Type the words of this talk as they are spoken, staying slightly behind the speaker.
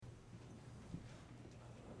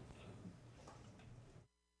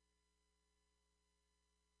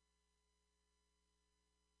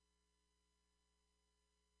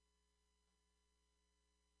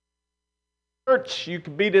Church, you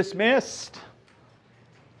can be dismissed.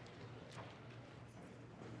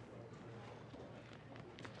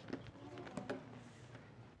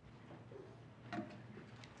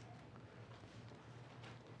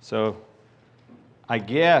 So, I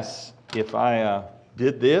guess if I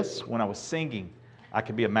did this when I was singing, I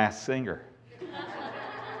could be a masked singer.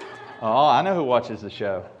 Oh, I know who watches the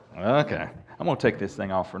show. Okay, I'm going to take this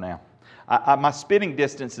thing off for now. My spitting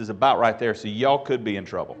distance is about right there, so y'all could be in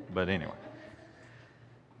trouble. But anyway.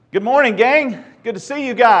 Good morning, gang. Good to see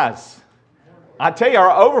you guys. I tell you,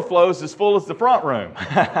 our overflow is as full as the front room.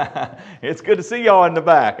 It's good to see y'all in the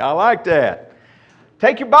back. I like that.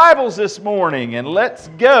 Take your Bibles this morning and let's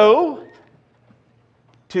go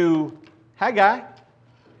to Haggai.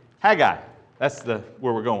 Haggai. That's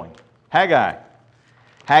where we're going. Haggai.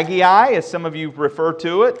 Haggai, as some of you refer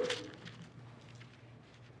to it.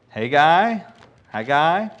 Haggai.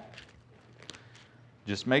 Haggai.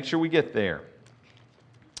 Just make sure we get there.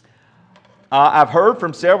 I've heard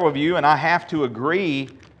from several of you, and I have to agree,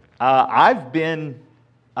 I've been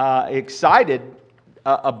excited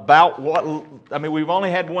about we've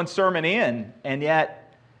only had one sermon in, and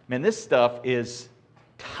yet, man, this stuff is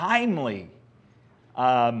timely.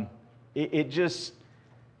 It just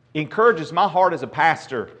encourages my heart as a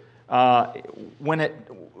pastor when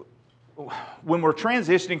we're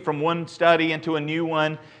transitioning from one study into a new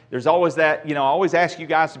one. There's always that, I always ask you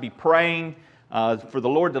guys to be praying for the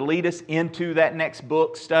Lord to lead us into that next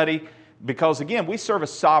book study. Because again, we serve a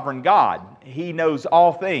sovereign God. He knows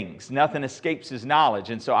all things. Nothing escapes His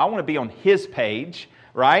knowledge. And so I want to be on His page,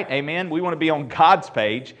 right? Amen? We want to be on God's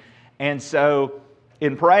page. And so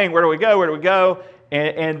in praying, where do we go? Where do we go?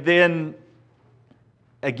 And then,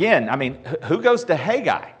 again, who goes to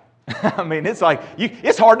Haggai? It's like,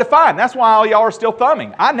 it's hard to find. That's why all y'all are still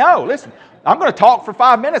thumbing. I know. Listen, I'm going to talk for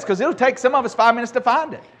 5 minutes because it'll take some of us 5 minutes to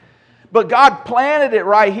find it. But God planted it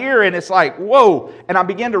right here, and it's like, whoa. And I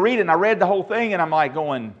began to read it, and I read the whole thing, and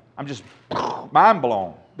I'm just mind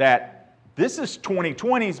blown that this is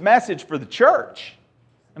 2020's message for the church.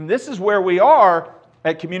 This is where we are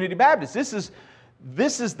at Community Baptist. This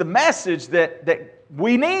is the message that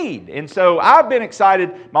we need. And so I've been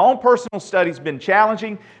excited. My own personal study's been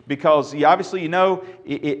challenging because obviously,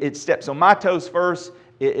 it steps on my toes first.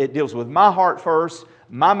 It deals with my heart first.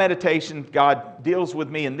 My meditation, God deals with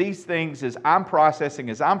me in these things as I'm processing,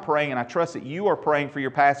 as I'm praying, and I trust that you are praying for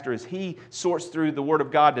your pastor as he sorts through the Word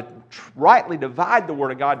of God to rightly divide the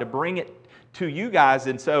Word of God to bring it to you guys.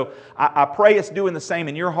 And so I pray it's doing the same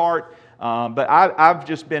in your heart, but I've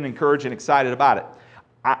just been encouraged and excited about it.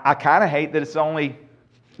 I kind of hate that it's only,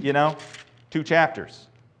 2 chapters,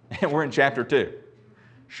 and we're in chapter 2.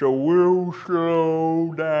 So we'll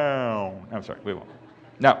slow down. I'm sorry, we won't.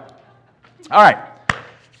 No. All right.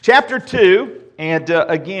 Chapter 2, and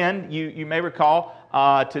again, you may recall,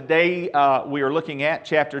 today we are looking at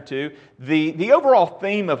chapter 2. The overall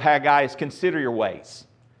theme of Haggai is consider your ways.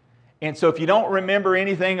 And so if you don't remember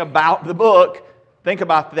anything about the book, think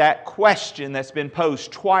about that question that's been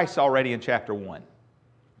posed twice already in chapter 1.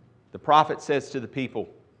 The prophet says to the people,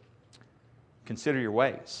 consider your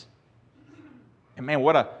ways. And man,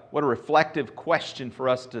 what a reflective question for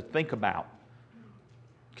us to think about.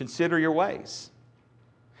 Consider your ways.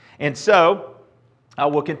 And so,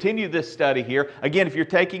 we'll continue this study here. Again, if you're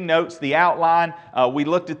taking notes, the outline, we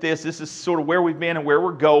looked at this. This is sort of where we've been and where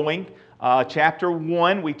we're going. Chapter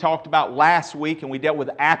 1, we talked about last week, and we dealt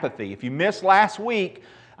with apathy. If you missed last week,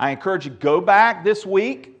 I encourage you to go back this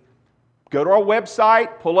week, go to our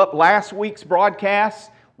website, pull up last week's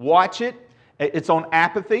broadcast, watch it. It's on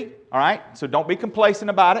apathy, all right? So don't be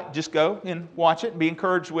complacent about it. Just go and watch it and be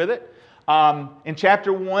encouraged with it. In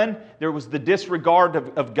chapter 1, there was the disregard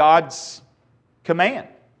of God's command.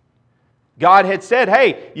 God had said,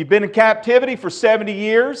 hey, you've been in captivity for 70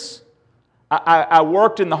 years. I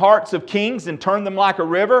worked in the hearts of kings and turned them like a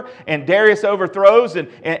river. And Darius overthrows, and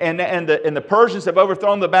the Persians have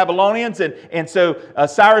overthrown the Babylonians. And so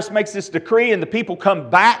Cyrus makes this decree, and the people come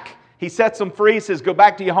back. He sets them free. He says, go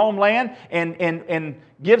back to your homeland, and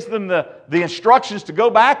gives them the instructions to go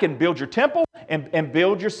back and build your temple and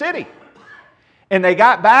build your city. And they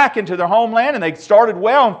got back into their homeland, and they started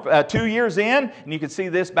well 2 years in. And you can see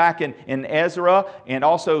this back in Ezra and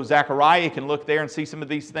also Zechariah. You can look there and see some of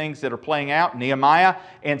these things that are playing out, Nehemiah.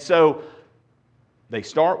 And so they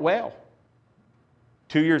start well.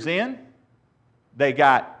 2 years in, they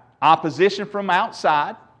got opposition from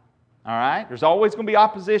outside. All right? There's always going to be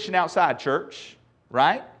opposition outside, church.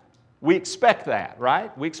 Right? We expect that,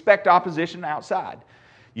 right? We expect opposition outside.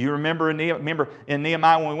 You remember in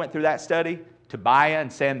Nehemiah when we went through that study? Tobiah and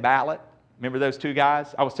Sanballat, Remember those two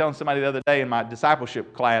guys? I was telling somebody the other day in my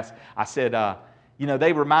discipleship class, I said,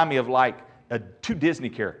 they remind me of like two Disney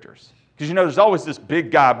characters. Because, there's always this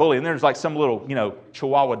big guy bully, and there's like some little,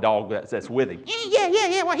 Chihuahua dog that's with him.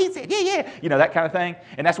 Yeah, what he said, yeah. That kind of thing.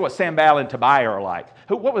 And that's what Sanballat and Tobiah are like.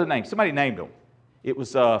 What was the name? Somebody named them. It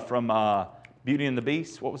was from Beauty and the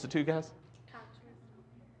Beast. What was the two guys?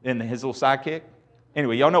 And his little sidekick.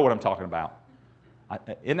 Anyway, y'all know what I'm talking about.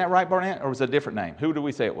 Isn't that right, Barnett? Or was it a different name? Who did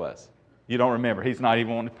we say it was? You don't remember. He's not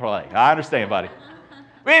even wanting to play. I understand, buddy.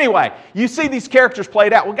 But anyway, you see these characters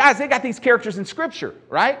played out. Well, guys, they got these characters in Scripture,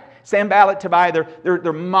 right? Sanballat, Tobiah,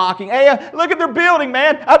 they're mocking. Hey, look at their building,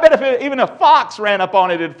 man. I bet if even a fox ran up on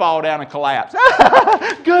it, it'd fall down and collapse.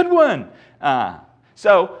 Good one.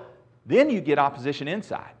 So then you get opposition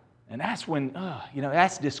inside. And that's when,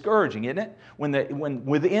 that's discouraging, isn't it? When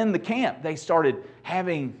within the camp, they started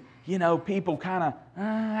having, people kind of,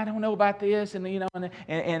 I don't know about this.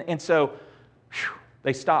 And so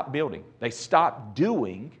they stopped building. They stopped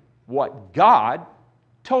doing what God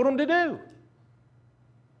told them to do.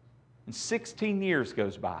 And 16 years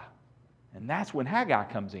goes by. And that's when Haggai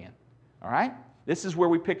comes in. All right? This is where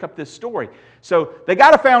we pick up this story. So they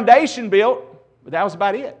got a foundation built, but that was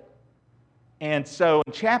about it. And so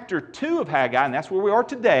in chapter 2 of Haggai, and that's where we are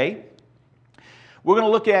today, we're going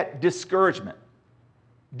to look at discouragement,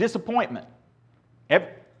 disappointment.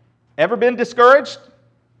 Ever been discouraged?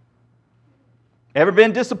 Ever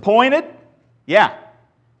been disappointed? Yeah.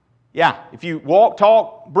 If you walk,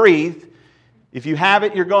 talk, breathe, if you have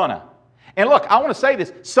it, you're gonna. And look, I want to say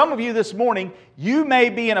this. Some of you this morning, you may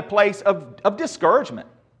be in a place of discouragement.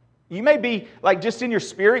 You may be like just in your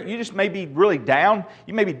spirit, you just may be really down.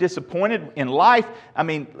 You may be disappointed in life. I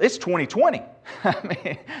mean, it's 2020. I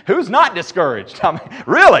mean, who's not discouraged? I mean,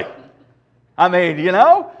 really? I mean,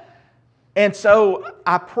 And so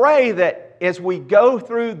I pray that as we go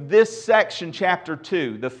through this section, chapter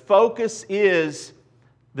 2, the focus is,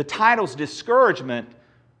 the title's discouragement,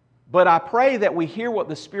 but I pray that we hear what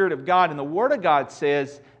the Spirit of God and the Word of God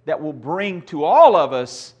says that will bring to all of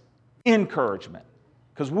us encouragement.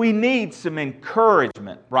 Because we need some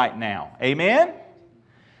encouragement right now. Amen?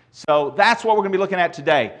 So that's what we're going to be looking at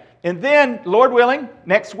today. And then, Lord willing,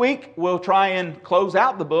 next week we'll try and close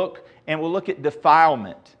out the book and we'll look at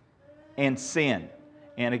defilement and sin.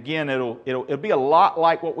 And again, it'll be a lot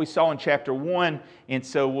like what we saw in chapter 1, and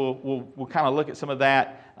so we'll kind of look at some of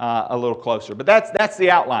that a little closer. But that's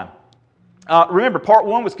the outline. Remember, part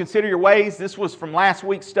 1 was Consider Your Ways. This was from last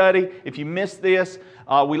week's study. If you missed this,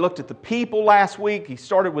 we looked at the people last week. He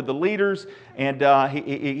started with the leaders, and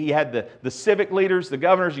he had the civic leaders, the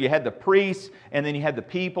governors, you had the priests, and then you had the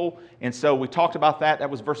people. And so we talked about that. That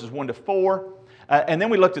was verses 1 to 4. And then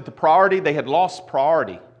we looked at the priority. They had lost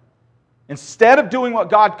priority. Instead of doing what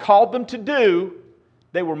God called them to do,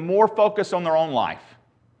 they were more focused on their own life.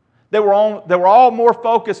 They were all more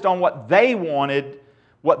focused on what they wanted,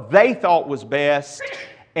 what they thought was best,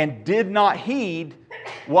 and did not heed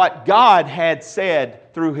what God had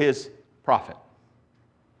said through His prophet.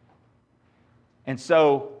 And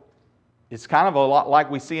so, it's kind of a lot like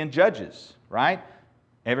we see in Judges, right?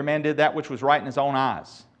 Every man did that which was right in his own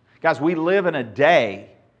eyes. Guys, we live in a day,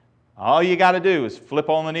 all you got to do is flip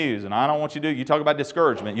on the news, and I don't want you to do, you talk about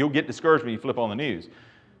discouragement, you'll get discouraged when you flip on the news.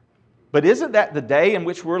 But isn't that the day in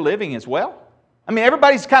which we're living as well? I mean,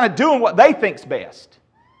 everybody's kind of doing what they think's best.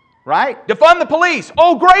 Right? Defund the police.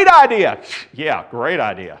 Oh, great idea. Yeah, great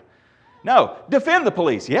idea. No, defend the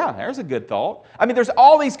police. Yeah, there's a good thought. I mean, there's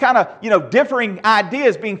all these kind of, differing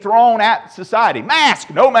ideas being thrown at society.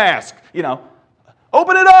 Mask, no mask.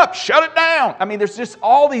 Open it up, shut it down. I mean, there's just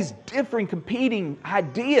all these differing, competing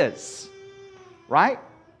ideas. Right?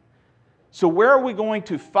 So where are we going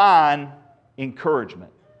to find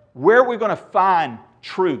encouragement? Where are we going to find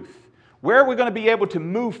truth? Where are we going to be able to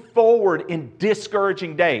move forward in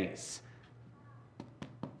discouraging days?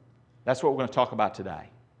 That's what we're going to talk about today.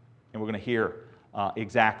 And we're going to hear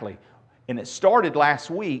exactly. And it started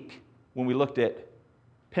last week when we looked at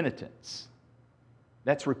penitence.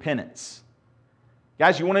 That's repentance.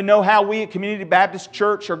 Guys, you want to know how we at Community Baptist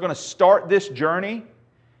Church are going to start this journey?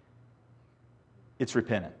 It's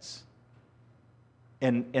repentance.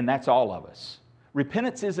 And that's all of us.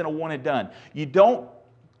 Repentance isn't a one and done. You don't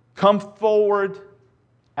come forward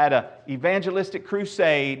at an evangelistic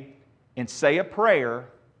crusade and say a prayer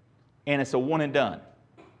and it's a one and done.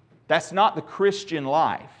 That's not the Christian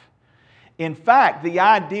life. In fact, the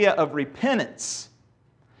idea of repentance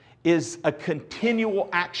is a continual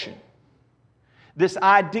action. This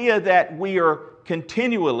idea that we are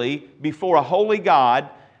continually before a holy God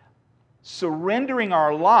surrendering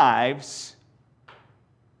our lives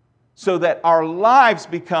so that our lives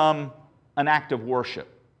become an act of worship.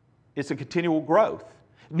 It's a continual growth.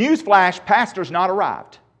 Newsflash, pastor's not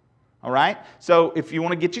arrived. All right? So if you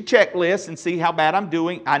want to get your checklist and see how bad I'm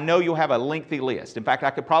doing, I know you'll have a lengthy list. In fact, I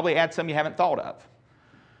could probably add some you haven't thought of.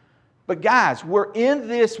 But guys, we're in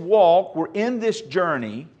this walk, we're in this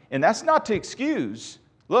journey, and that's not to excuse.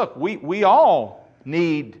 Look, we all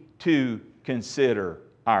need to consider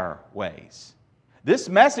our ways. This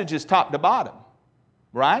message is top to bottom,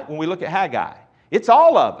 right? When we look at Haggai, it's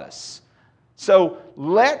all of us. So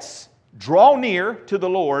let's draw near to the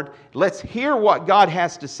Lord. Let's hear what God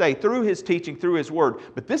has to say through His teaching, through His Word.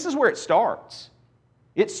 But this is where it starts.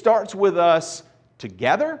 It starts with us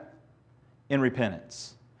together in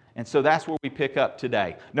repentance. And so that's where we pick up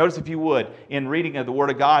today. Notice, if you would, in reading of the Word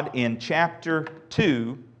of God in chapter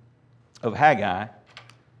 2 of Haggai,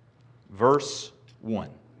 verse 1.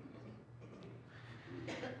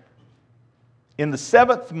 In the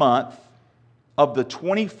 7th month of the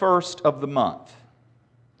 21st of the month,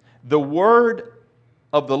 the word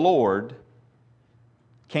of the Lord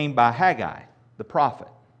came by Haggai, the prophet,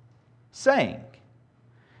 saying,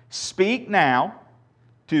 Speak now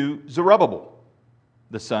to Zerubbabel,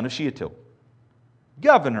 the son of Shealtiel,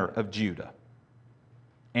 governor of Judah,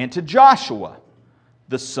 and to Joshua,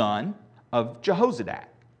 the son of Jehozadak,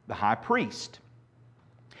 the high priest,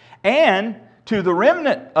 and to the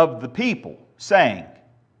remnant of the people, saying,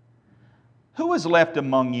 Who is left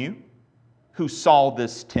among you who saw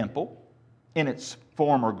this temple in its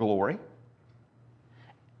former glory?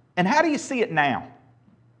 And how do you see it now?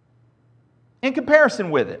 In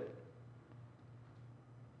comparison with it,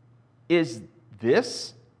 is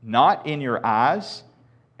this not in your eyes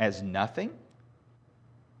as nothing?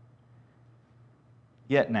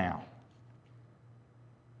 Yet now,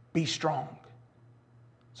 be strong,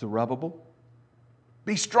 Zerubbabel.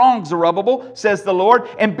 Be strong, Zerubbabel, says the Lord,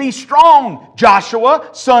 and be strong, Joshua,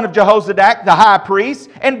 son of Jehozadak, the high priest,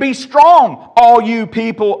 and be strong, all you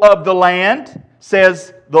people of the land,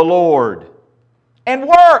 says the Lord, and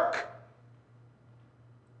work.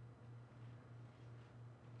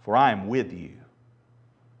 For I am with you,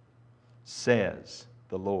 says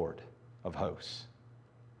the Lord of hosts.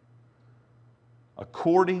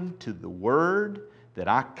 According to the word that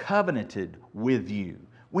I covenanted with you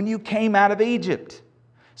when you came out of Egypt,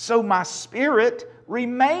 so my Spirit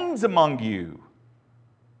remains among you.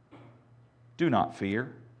 Do not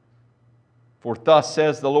fear. For thus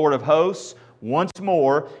says the Lord of hosts, once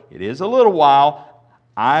more, it is a little while,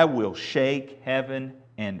 I will shake heaven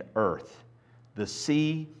and earth, the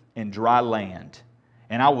sea and dry land,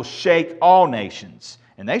 and I will shake all nations,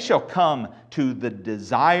 and they shall come to the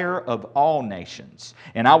desire of all nations.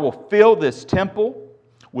 And I will fill this temple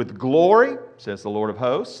with glory, says the Lord of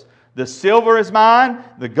hosts. The silver is mine,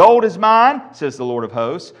 the gold is mine, says the Lord of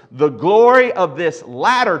hosts. The glory of this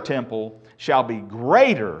latter temple shall be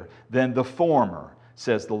greater than the former,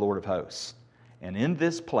 says the Lord of hosts. And in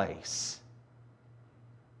this place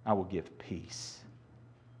I will give peace,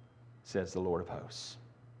 says the Lord of hosts.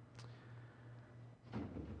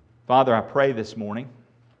 Father, I pray this morning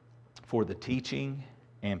for the teaching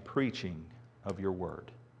and preaching of your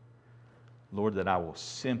word. Lord, that I will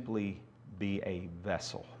simply be a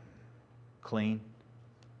vessel, clean,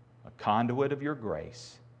 a conduit of your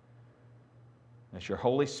grace, that your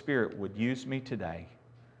Holy Spirit would use me today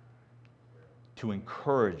to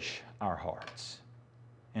encourage our hearts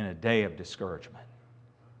in a day of discouragement.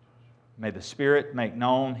 May the Spirit make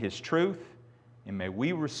known His truth, and may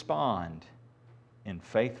we respond in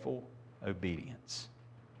faithful obedience.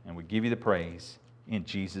 And we give you the praise in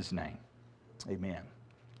Jesus' name. Amen.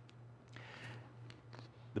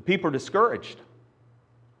 The people are discouraged.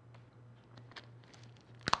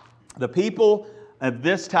 The people of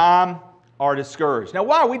this time are discouraged. Now,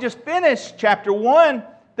 why? We just finished chapter 1.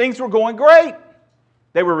 Things were going great.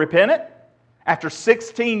 They were repentant. After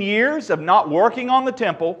 16 years of not working on the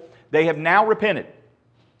temple, they have now repented.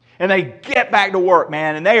 And they get back to work,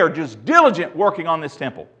 man, and they are just diligent working on this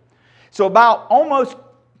temple. So about almost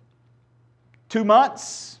 2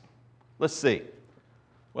 months, let's see.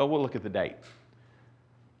 Well, we'll look at the date.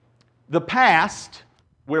 The past,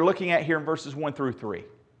 we're looking at here in verses 1 through 3.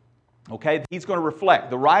 Okay, he's going to reflect.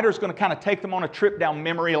 The writer's going to kind of take them on a trip down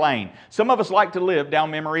memory lane. Some of us like to live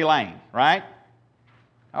down memory lane, right?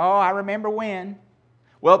 Oh, I remember when.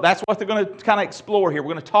 Well, that's what they're going to kind of explore here.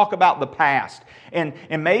 We're going to talk about the past. And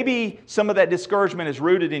maybe some of that discouragement is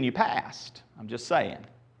rooted in your past. I'm just saying.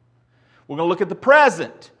 We're going to look at the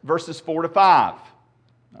present, verses 4 to 5.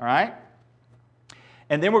 All right?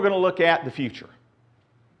 And then we're going to look at the future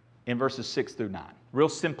in verses 6 through 9. Real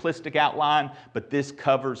simplistic outline, but this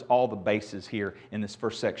covers all the bases here in this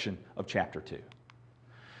first section of chapter 2.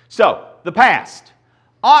 So, the past.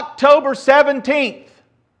 October 17th,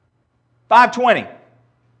 520,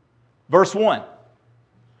 verse 1.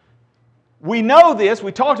 We know this.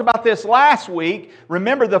 We talked about this last week.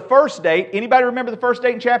 Remember the first date. Anybody remember the first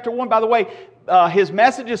date in chapter 1? By the way, his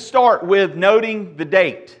messages start with noting the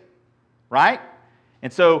date, right?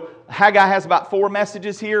 And so Haggai has about 4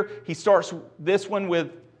 messages here. He starts this one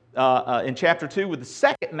with in chapter 2 with the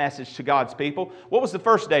second message to God's people. What was the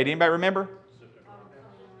first date? Anybody remember?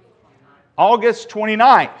 August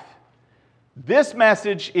 29th. This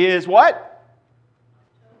message is what?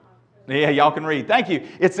 Yeah, y'all can read. Thank you.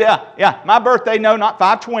 It's my birthday. No, not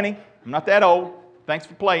 520. I'm not that old. Thanks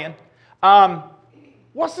for playing.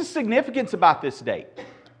 What's the significance about this date?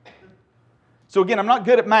 So again, I'm not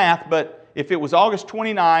good at math, but if it was August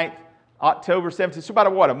 29th, October 17th, it's about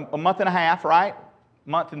a month and a half, right?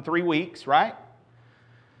 Month and 3 weeks, right?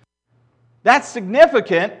 That's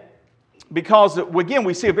significant because, again,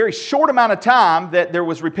 we see a very short amount of time that there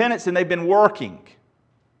was repentance and they've been working.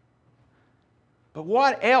 But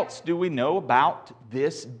what else do we know about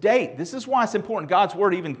this date? This is why it's important. God's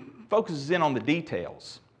Word even focuses in on the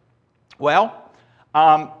details. Well,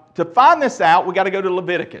 to find this out, we've got to go to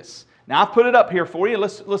Leviticus. Now, I've put it up here for you.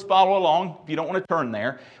 Let's follow along if you don't want to turn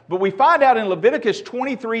there. But we find out in Leviticus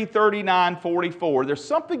 23, 39, 44, there's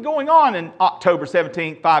something going on in October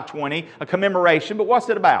 17, 520, a commemoration. But what's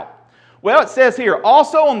it about? Well, it says here,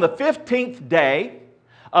 also on the 15th day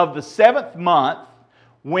of the 7th month,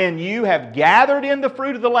 when you have gathered in the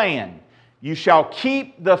fruit of the land, you shall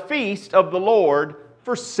keep the feast of the Lord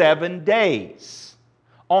for 7 days.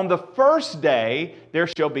 On the first day there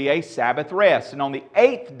shall be a Sabbath rest, and on the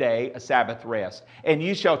 8th day a Sabbath rest. And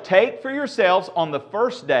you shall take for yourselves on the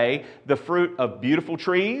first day the fruit of beautiful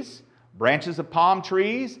trees, branches of palm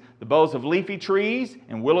trees, the boughs of leafy trees,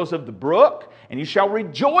 and willows of the brook, and you shall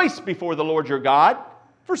rejoice before the Lord your God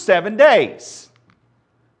for 7 days.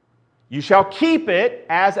 You shall keep it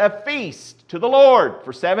as a feast to the Lord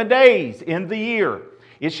for 7 days in the year.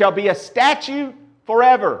 It shall be a statute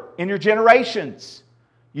forever in your generations.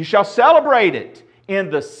 You shall celebrate it in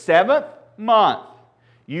the 7th month.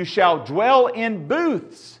 You shall dwell in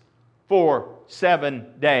booths for 7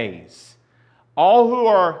 days. All who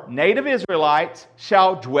are native Israelites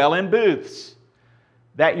shall dwell in booths,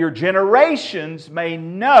 that your generations may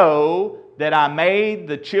know that I made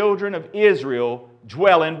the children of Israel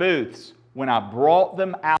dwell in booths when I brought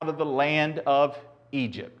them out of the land of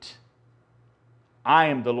Egypt. I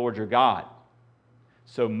am the Lord your God.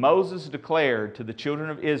 So Moses declared to the children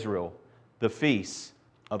of Israel the feasts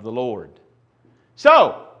of the Lord.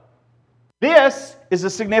 So, this is a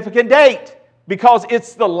significant date because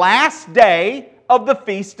it's the last day of the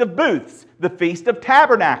Feast of Booths, the Feast of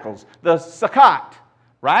Tabernacles, the Sukkot,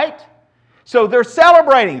 right? So they're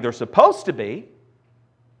celebrating. They're supposed to be.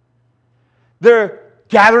 They're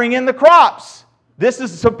gathering in the crops. This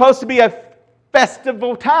is supposed to be a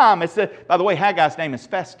festival time. By the way, Haggai's name is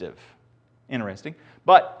Festive. Interesting.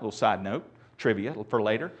 But, little side note, trivia for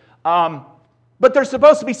later. But they're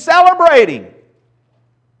supposed to be celebrating.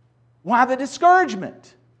 Why the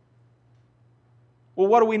discouragement? Well,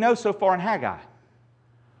 what do we know so far in Haggai?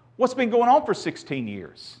 What's been going on for 16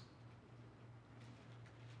 years?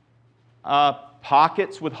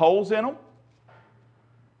 Pockets with holes in them.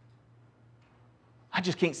 I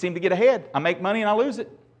just can't seem to get ahead. I make money and I lose it.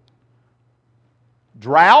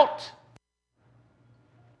 Drought.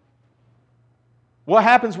 What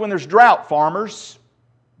happens when there's drought, farmers?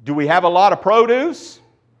 Do we have a lot of produce?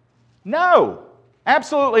 No,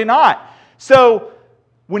 absolutely not. So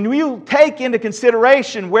when you take into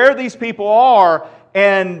consideration where these people are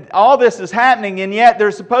and all this is happening, and yet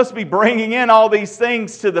they're supposed to be bringing in all these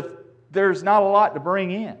things there's not a lot to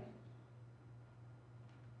bring in.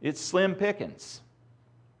 It's slim pickings.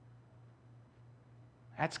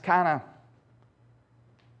 That's kind of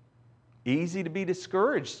easy to be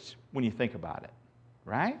discouraged when you think about it.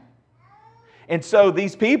 Right? And so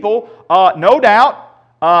these people, no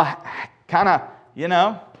doubt, kind of,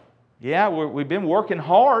 we've been working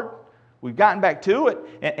hard. We've gotten back to it.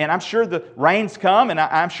 And I'm sure the rains come, and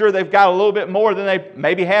I'm sure they've got a little bit more than they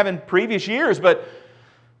maybe have in previous years. But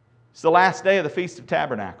it's the last day of the Feast of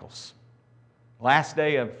Tabernacles. Last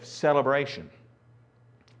day of celebration.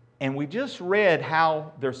 And we just read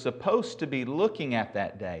how they're supposed to be looking at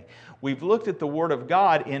that day. We've looked at the Word of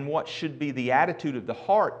God in what should be the attitude of the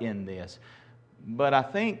heart in this. But I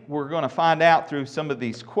think we're going to find out through some of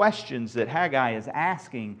these questions that Haggai is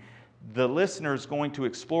asking, the listeners going to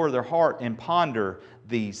explore their heart and ponder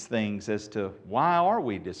these things as to why are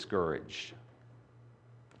we discouraged?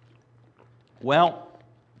 Well,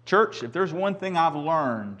 church, if there's one thing I've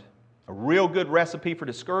learned A real good recipe for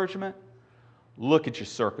discouragement? Look at your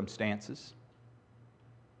circumstances.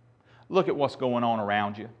 Look at what's going on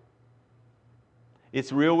around you.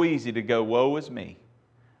 It's real easy to go, woe is me,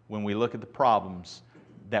 when we look at the problems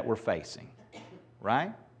that we're facing.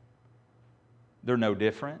 Right? They're no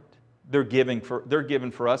different. They're given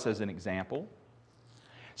for us as an example.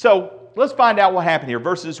 So let's find out what happened here.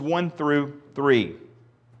 Verses 1 through 3.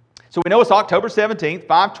 So we know it's October 17th,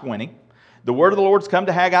 520. The word of the Lord's come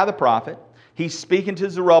to Haggai the prophet. He's speaking to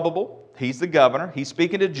Zerubbabel. He's the governor. He's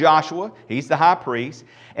speaking to Joshua. He's the high priest.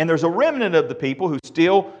 And there's a remnant of the people who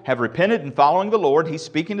still have repented and following the Lord. He's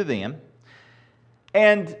speaking to them.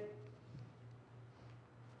 And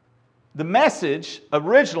the message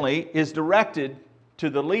originally is directed to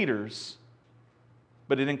the leaders,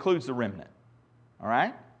 but it includes the remnant. All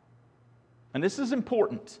right? And this is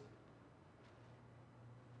important.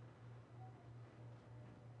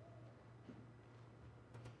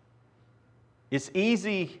 It's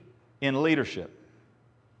easy in leadership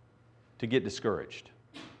to get discouraged.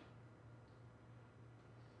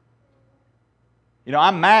 You know, I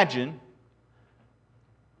imagine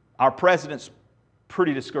our president's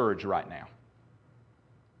pretty discouraged right now.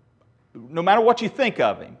 No matter what you think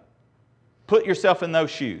of him, put yourself in those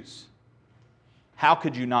shoes. How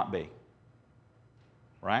could you not be?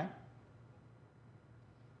 Right?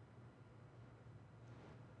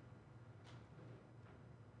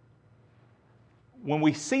 When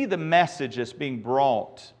we see the message that's being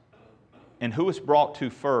brought and who it's brought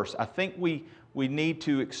to first, I think we need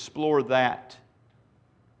to explore that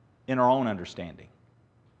in our own understanding.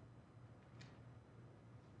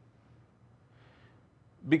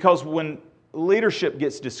 Because when leadership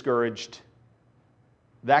gets discouraged,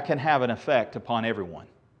 that can have an effect upon everyone.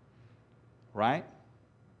 Right?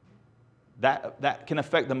 That can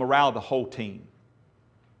affect the morale of the whole team.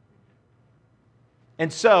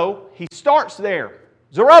 And so, he starts there.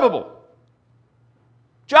 Zerubbabel,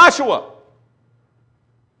 Joshua,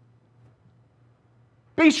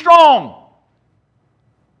 be strong.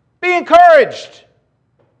 Be encouraged.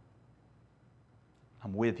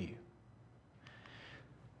 I'm with you.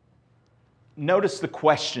 Notice the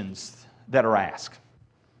questions that are asked.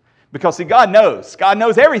 Because see, God knows. God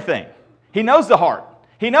knows everything. He knows the heart.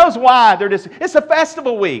 He knows why they're just. It's a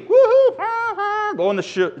festival week. Woohoo! Blowing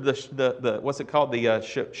the what's it called?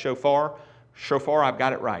 The shofar. Shofar. I've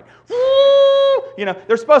got it right. Woo! You know,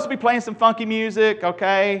 they're supposed to be playing some funky music.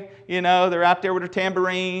 Okay. You know, they're out there with their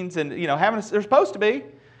tambourines and they're supposed to be.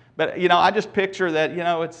 But I just picture that.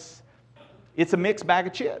 It's a mixed bag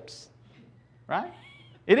of chips, right?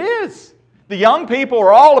 It is. The young people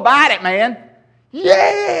are all about it, man.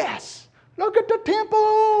 Yes. Look at the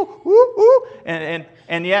temple. Woo, woo.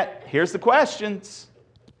 And yet, here's the questions.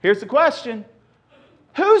 Here's the question.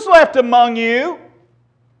 Who's left among you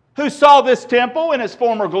who saw this temple in its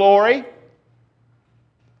former glory?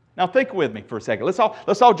 Now think with me for a second. Let's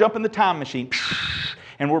all jump in the time machine.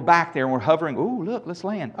 And we're back there and we're hovering. Ooh, look, let's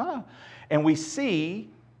land. And we see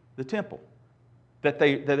the temple that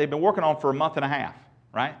they've been working on for a month and a half,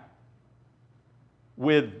 right?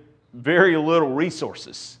 With very little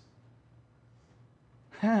resources.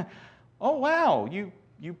 Oh, wow,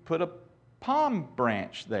 you put a palm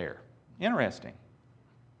branch there. Interesting.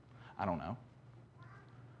 I don't know.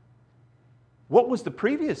 What was the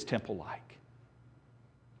previous temple like?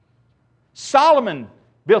 Solomon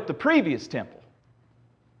built the previous temple.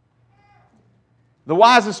 The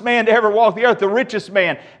wisest man to ever walk the earth, the richest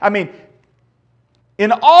man. I mean,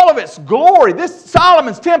 in all of its glory, this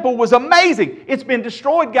Solomon's temple was amazing. It's been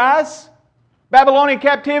destroyed, guys. Babylonian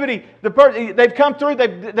captivity, they've come through,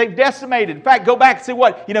 they've decimated. In fact, go back and see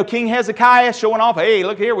what, King Hezekiah showing off, hey,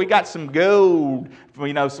 look here, we got some gold,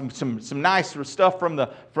 some nice stuff from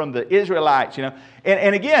the Israelites,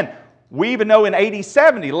 And again, we even know in AD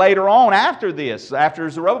 70, later on after this, after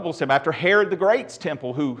Zerubbabel's temple, after Herod the Great's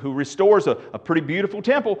temple, who restores a pretty beautiful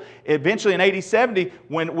temple, eventually in AD 70,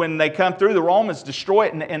 when they come through, the Romans destroy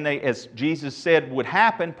it, and they, as Jesus said would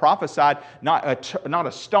happen, prophesied, not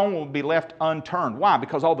a stone will be left unturned. Why?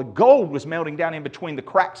 Because all the gold was melting down in between the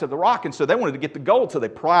cracks of the rock, and so they wanted to get the gold, so they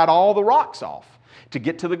pried all the rocks off to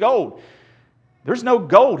get to the gold. There's no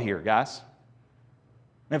gold here, guys.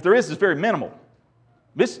 And if there is, it's very minimal.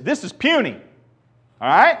 This is puny, all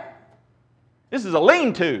right? This is a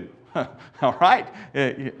lean-to, all right?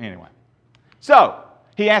 Anyway, so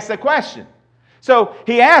he asked that question. So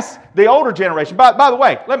he asked the older generation. By the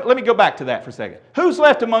way, let me go back to that for a second. Who's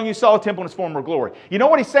left among you saw the temple in its former glory? You know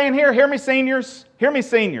what he's saying here? Hear me, seniors. Hear me,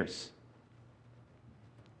 seniors.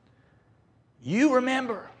 You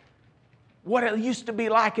remember what it used to be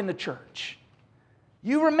like in the church.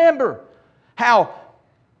 You remember how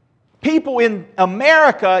People in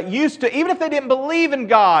America used to, even if they didn't believe in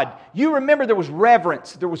God, you remember there was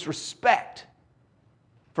reverence, there was respect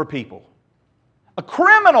for people. A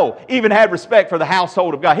criminal even had respect for the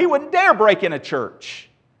household of God. He wouldn't dare break in a church.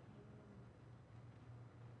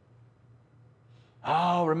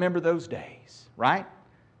 Oh, remember those days, right?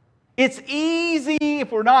 It's easy,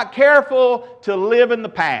 if we're not careful, to live in the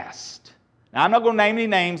past. Now, I'm not going to name any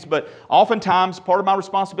names, but oftentimes part of my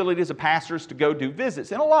responsibility as a pastor is to go do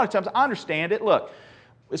visits. And a lot of times I understand it. Look,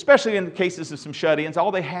 especially in the cases of some shut-ins,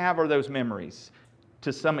 all they have are those memories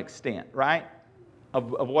to some extent, right,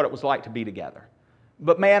 of what it was like to be together.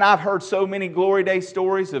 But man, I've heard so many Glory Day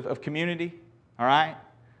stories of community, all right?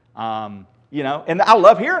 And I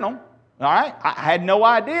love hearing them, all right? I had no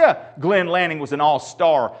idea Glenn Lanning was an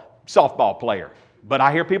all-star softball player, but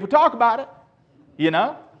I hear people talk about it,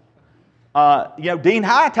 Dean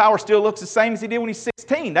Hightower still looks the same as he did when he's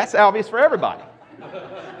 16. That's obvious for everybody.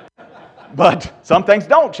 But some things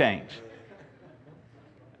don't change.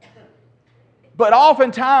 But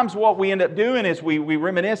oftentimes what we end up doing is we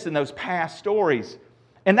reminisce in those past stories.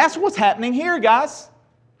 And that's what's happening here, guys.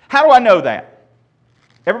 How do I know that?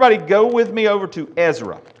 Everybody go with me over to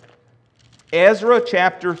Ezra. Ezra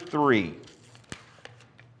chapter 3.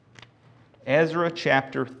 Ezra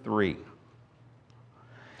chapter 3.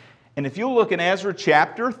 And if you look in Ezra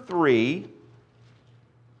chapter 3,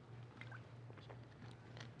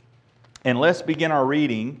 and let's begin our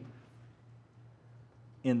reading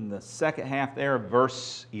in the second half there of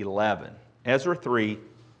verse 11. Ezra 3,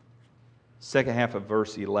 second half of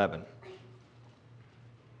verse 11.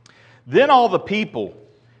 Then all the people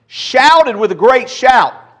shouted with a great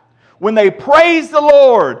shout when they praised the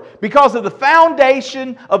Lord, because of the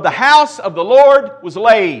foundation of the house of the Lord was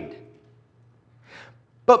laid.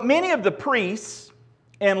 But many of the priests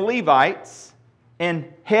and Levites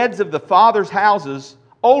and heads of the fathers' houses,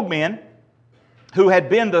 old men who had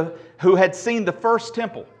seen the first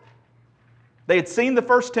temple, they had seen the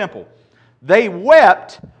first temple. They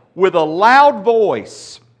wept with a loud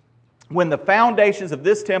voice when the foundations of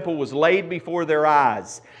this temple was laid before their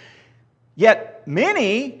eyes. Yet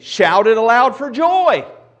many shouted aloud for joy,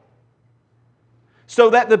 so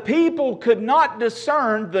that the people could not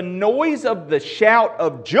discern the noise of the shout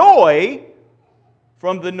of joy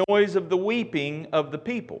from the noise of the weeping of the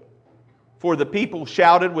people. For the people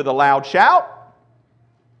shouted with a loud shout,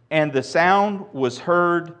 and the sound was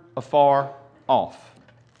heard afar off.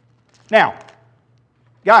 Now,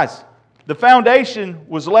 guys, the foundation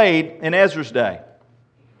was laid in Ezra's day,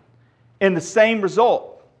 and the same result.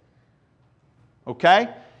 Okay?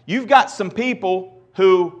 You've got some people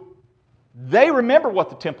who, they remember what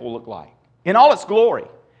the temple looked like in all its glory.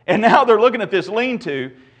 And now they're looking at this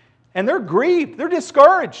lean-to, and they're grieved. They're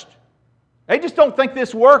discouraged. They just don't think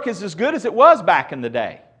this work is as good as it was back in the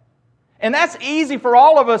day. And that's easy for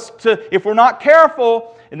all of us to, if we're not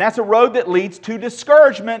careful, and that's a road that leads to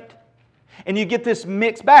discouragement. And you get this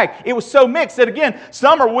mixed bag. It was so mixed that, again,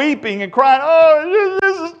 some are weeping and crying, oh,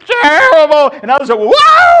 this is terrible. And others are,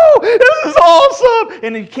 wow, this is awesome.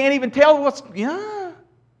 And you can't even tell what's,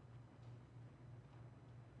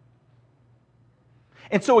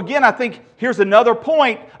 And so again, I think here's another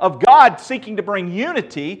point of God seeking to bring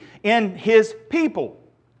unity in His people.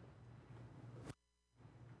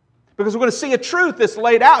 Because we're going to see a truth that's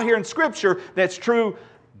laid out here in Scripture that's true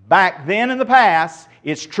back then in the past,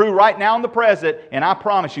 it's true right now in the present, and I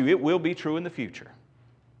promise you it will be true in the future.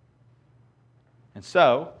 And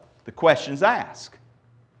so, the question's asked.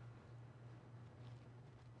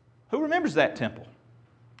 Who remembers that temple?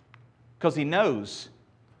 Because He knows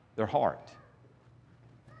their heart.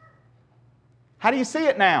 How do you see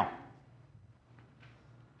it now?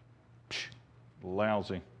 Psh,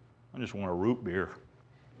 lousy. I just want a root beer.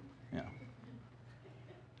 Yeah.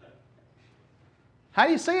 How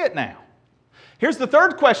do you see it now? Here's the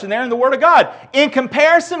third question there in the Word of God. In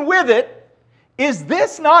comparison with it, is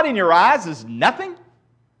this not in your eyes as nothing?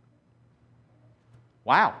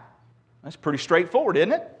 Wow. That's pretty straightforward,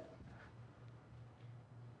 isn't it?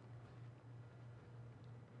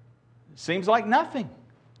 It seems like nothing.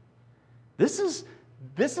 This is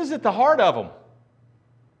at the heart of them.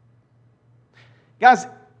 Guys,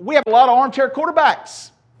 we have a lot of armchair quarterbacks.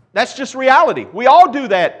 That's just reality. We all do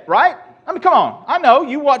that, right? I mean, come on. I know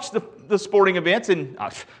you watch the sporting events and,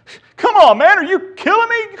 come on, man, are you killing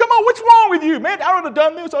me? Come on, what's wrong with you, man? I would have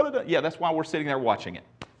done this, I would have done. Yeah, that's why we're sitting there watching it,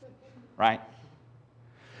 right?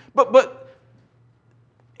 But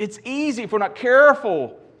it's easy if we're not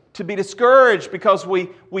careful to be discouraged because we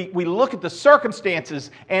look at the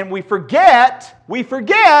circumstances and we forget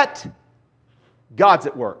God's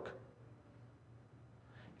at work.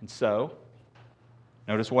 And so,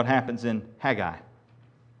 Notice what happens in Haggai.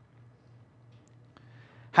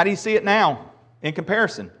 How do you see it now in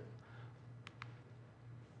comparison?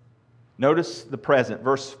 Notice the present,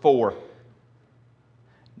 verse 4.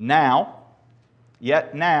 Now,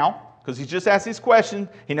 yet now, because he's just asked this question,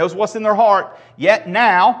 he knows what's in their heart. Yet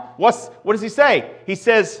now, what does he say? He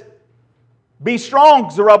says, be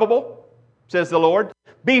strong, Zerubbabel, says the Lord.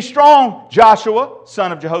 Be strong, Joshua,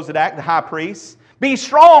 son of Jehozadak, the high priest. Be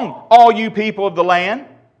strong, all you people of the land,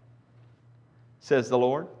 says the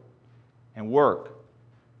Lord, and work,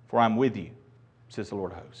 for I'm with you, says the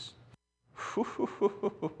Lord of hosts.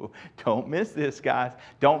 Don't miss this, guys.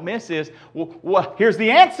 Don't miss this. Well, here's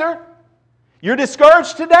the answer. You're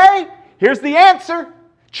discouraged today? Here's the answer.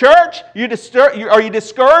 Church, are you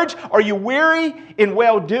discouraged? Are you weary in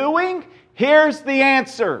well-doing? Here's the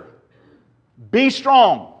answer. Be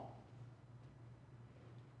strong.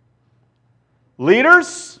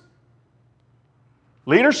 Leaders,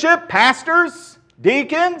 leadership, pastors,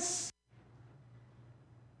 deacons,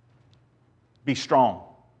 be strong.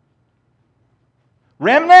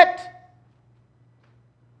 Remnant,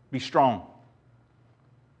 be strong.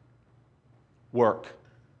 Work.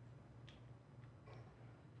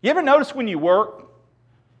 You ever notice when you work,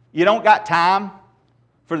 you don't got time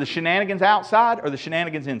for the shenanigans outside or the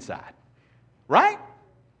shenanigans inside? Right?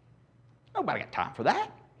 Nobody got time for that.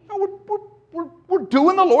 No, we're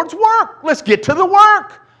doing the Lord's work. Let's get to the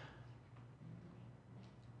work.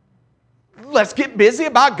 Let's get busy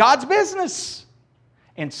about God's business.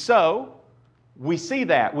 And so, we see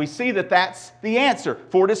that. We see that that's the answer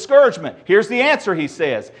for discouragement. Here's the answer, he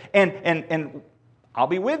says. And I'll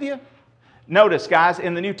be with you. Notice, guys,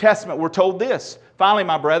 in the New Testament, we're told this. Finally,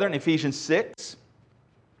 my brethren, Ephesians 6.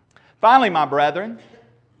 Finally, my brethren,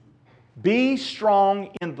 be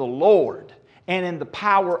strong in the Lord and in the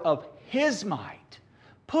power of His might.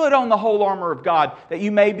 Put on the whole armor of God that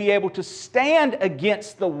you may be able to stand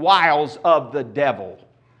against the wiles of the devil.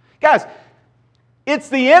 Guys, it's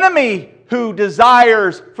the enemy who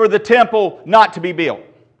desires for the temple not to be built.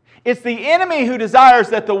 It's the enemy who desires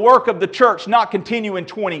that the work of the church not continue in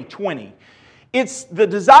 2020. It's the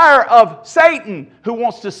desire of Satan who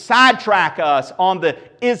wants to sidetrack us on the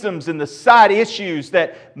isms and the side issues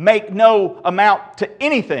that make no amount to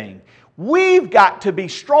anything. We've got to be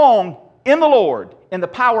strong in the Lord, in the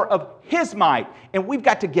power of His might, and we've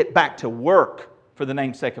got to get back to work for the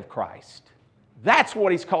namesake of Christ. That's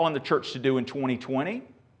what He's calling the church to do in 2020.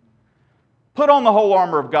 Put on the whole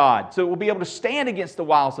armor of God so we'll be able to stand against the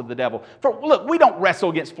wiles of the devil. For look, we don't wrestle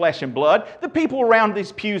against flesh and blood. The people around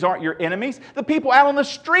these pews aren't your enemies. The people out on the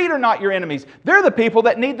street are not your enemies. They're the people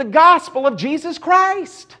that need the gospel of Jesus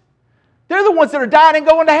Christ. They're the ones that are dying and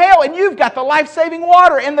going to hell, and you've got the life-saving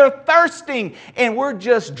water, and they're thirsting, and we're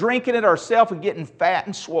just drinking it ourselves and getting fat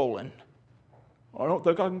and swollen. I don't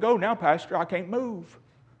think I can go now, Pastor. I can't move.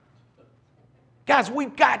 Guys,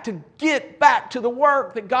 we've got to get back to the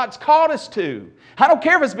work that God's called us to. I don't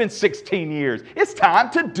care if it's been 16 years. It's time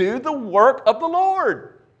to do the work of the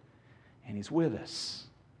Lord. And He's with us.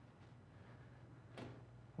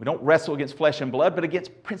 We don't wrestle against flesh and blood, but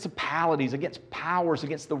against principalities, against powers,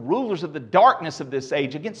 against the rulers of the darkness of this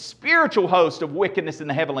age, against spiritual hosts of wickedness in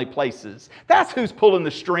the heavenly places. That's who's pulling the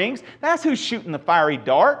strings. That's who's shooting the fiery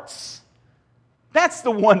darts. That's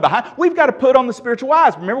the one behind. We've got to put on the spiritual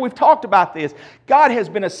eyes. Remember, we've talked about this. God has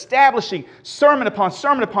been establishing sermon upon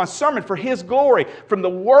sermon upon sermon for His glory, from the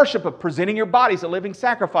worship of presenting your bodies a living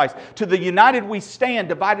sacrifice, to the united we stand,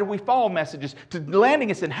 divided we fall messages, to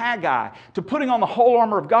landing us in Haggai, to putting on the whole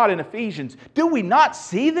armor of God in Ephesians. Do we not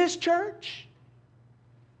see this, church?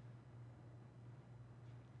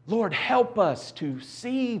 Lord, help us to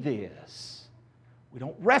see this. We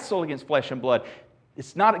don't wrestle against flesh and blood.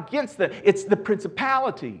 It's not against it's the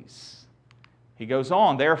principalities. He goes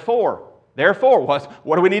on, therefore,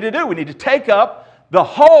 what do we need to do? We need to take up the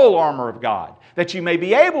whole armor of God, that you may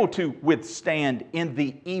be able to withstand in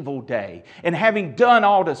the evil day. And having done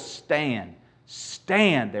all to stand,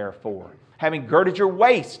 stand therefore, having girded your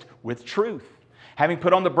waist with truth, having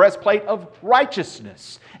put on the breastplate of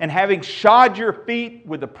righteousness, and having shod your feet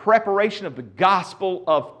with the preparation of the gospel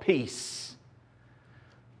of peace.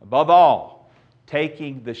 Above all,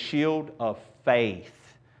 taking the shield of faith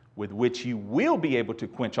with which you will be able to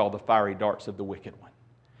quench all the fiery darts of the wicked one.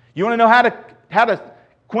 You want to know how to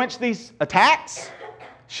quench these attacks?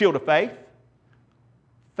 Shield of faith.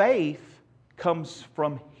 Faith comes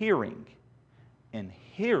from hearing, and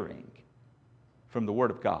hearing from the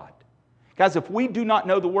Word of God. Guys, if we do not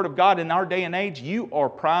know the Word of God in our day and age, you are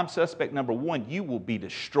prime suspect number one. You will be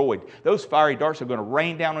destroyed. Those fiery darts are going to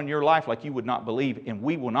rain down on your life like you would not believe, and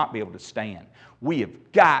we will not be able to stand. We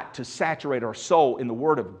have got to saturate our soul in the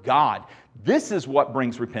Word of God. This is what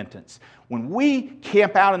brings repentance. When we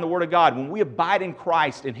camp out in the Word of God, when we abide in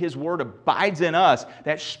Christ and His Word abides in us,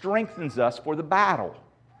 that strengthens us for the battle.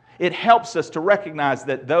 It helps us to recognize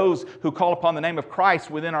that those who call upon the name of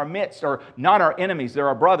Christ within our midst are not our enemies, they're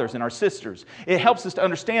our brothers and our sisters. It helps us to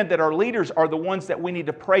understand that our leaders are the ones that we need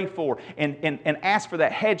to pray for and ask for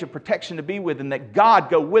that hedge of protection to be with them, that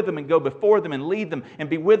God go with them and go before them and lead them and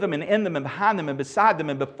be with them and in them and behind them and beside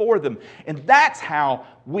them and before them. And that's how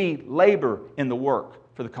we labor in the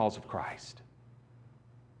work for the cause of Christ.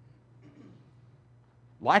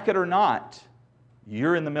 Like it or not,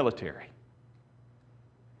 you're in the military.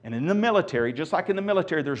 And in the military, just like in the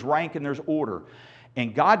military, there's rank and there's order.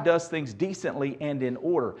 And God does things decently and in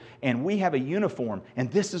order. And we have a uniform,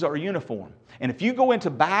 and this is our uniform. And if you go into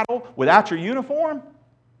battle without your uniform,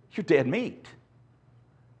 you're dead meat.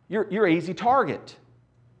 You're an easy target.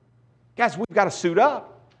 Guys, we've got to suit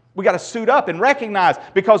up. We've got to suit up and recognize,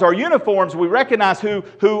 because our uniforms, we recognize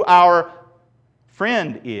who our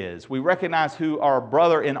friend is. We recognize who our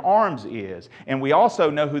brother in arms is. And we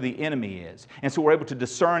also know who the enemy is. And so we're able to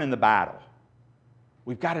discern in the battle.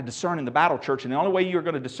 We've got to discern in the battle, church. And the only way you're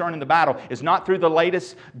going to discern in the battle is not through the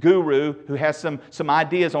latest guru who has some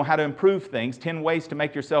ideas on how to improve things, 10 ways to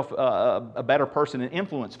make yourself a better person and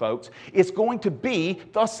influence folks. It's going to be,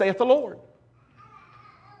 thus saith the Lord.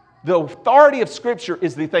 The authority of Scripture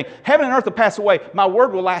is the thing. Heaven and earth will pass away. My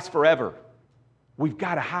word will last forever. We've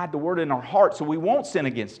got to hide the Word in our heart so we won't sin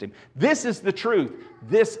against Him. This is the truth.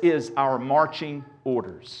 This is our marching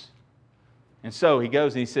orders. And so he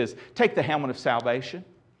goes and he says, take the helmet of salvation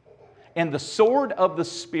and the sword of the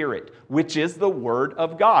Spirit, which is the Word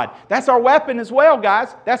of God. That's our weapon as well, guys.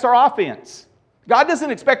 That's our offense. God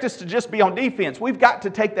doesn't expect us to just be on defense. We've got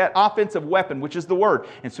to take that offensive weapon, which is the Word.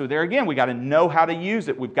 And so there again, we've got to know how to use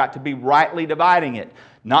it. We've got to be rightly dividing it,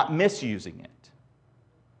 not misusing it.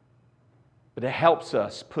 But it helps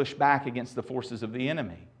us push back against the forces of the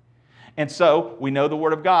enemy. And so we know the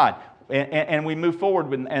Word of God. And we move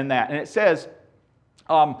forward in that. And it says,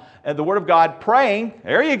 the Word of God, praying,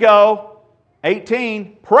 there you go,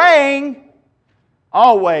 18, praying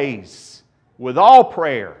always with all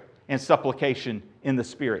prayer and supplication in the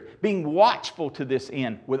Spirit, being watchful to this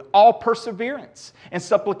end with all perseverance and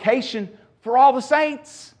supplication for all the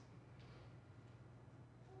saints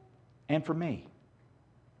and for me.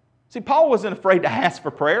 See, Paul wasn't afraid to ask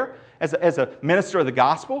for prayer as a minister of the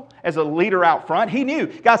gospel, as a leader out front. He knew,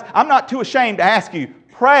 guys, I'm not too ashamed to ask you,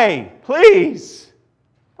 pray, please,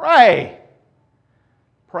 pray.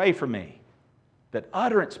 Pray for me, that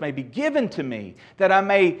utterance may be given to me, that I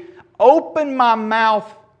may open my mouth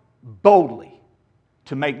boldly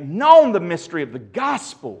to make known the mystery of the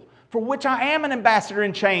gospel, for which I am an ambassador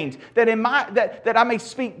in chains, that I may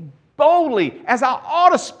speak boldly as I ought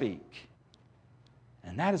to speak.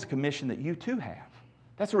 And that is a commission that you too have.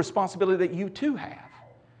 That's a responsibility that you too have.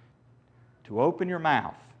 To open your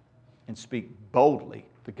mouth and speak boldly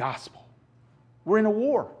the gospel. We're in a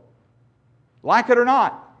war. Like it or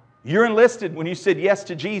not, you're enlisted when you said yes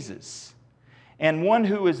to Jesus. And one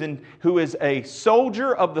who is a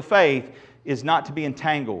soldier of the faith is not to be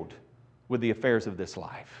entangled with the affairs of this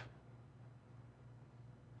life.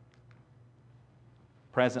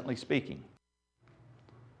 Presently speaking.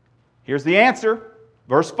 Here's the answer.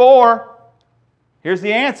 Verse 4, here's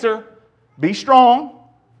the answer. Be strong,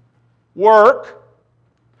 work,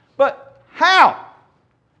 but how?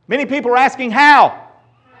 Many people are asking how.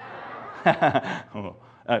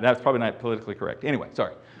 That's probably not politically correct. Anyway,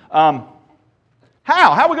 sorry. How?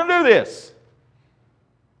 How are we going to do this?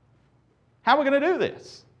 How are we going to do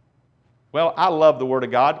this? Well, I love the Word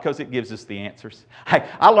of God because it gives us the answers.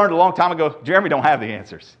 I learned a long time ago, Jeremy don't have the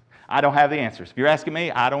answers. I don't have the answers. If you're asking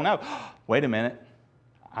me, I don't know. Wait a minute.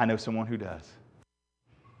 I know someone who does.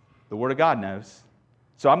 The Word of God knows.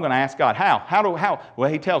 So I'm going to ask God, how? How? Well,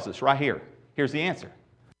 He tells us right here. Here's the answer.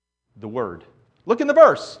 The Word. Look in the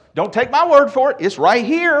verse. Don't take my word for it. It's right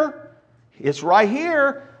here. It's right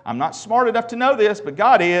here. I'm not smart enough to know this, but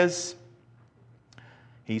God is.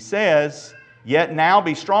 He says, yet now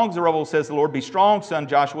be strong, Zerubbabel, says the Lord. Be strong, son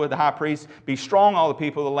Joshua, the high priest. Be strong, all the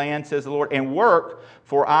people of the land, says the Lord. And work,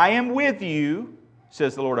 for I am with you,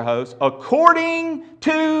 says the Lord of hosts, according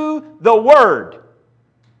to the word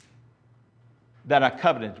that I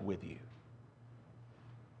covenanted with you.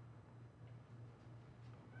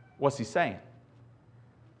 What's He saying?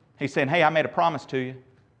 He's saying, hey, I made a promise to you.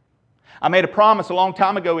 I made a promise a long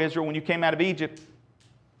time ago, Israel, when you came out of Egypt.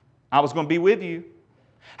 I was going to be with you.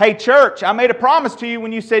 Hey, church, I made a promise to you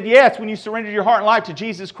when you said yes, when you surrendered your heart and life to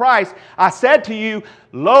Jesus Christ. I said to you,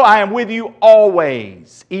 lo, I am with you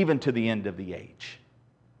always, even to the end of the age.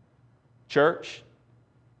 Church,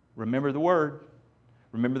 remember the word.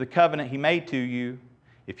 Remember the covenant He made to you.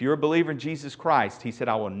 If you're a believer in Jesus Christ, He said,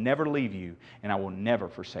 I will never leave you and I will never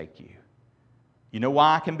forsake you. You know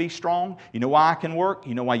why I can be strong? You know why I can work?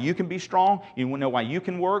 You know why you can be strong? You want to know why you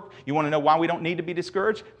can work? You want to know why we don't need to be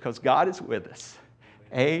discouraged? Because God is with us.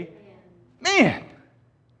 Amen.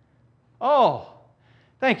 Oh,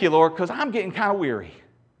 thank you, Lord, because I'm getting kind of weary.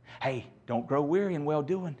 Hey, don't grow weary in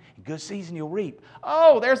well-doing. In good season you'll reap.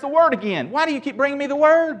 Oh, there's the word again. Why do you keep bringing me the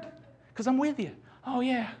word? Because I'm with you. Oh,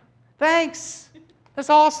 yeah. Thanks. That's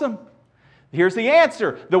awesome. Here's the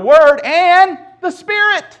answer. The Word and the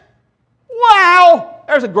Spirit. Wow!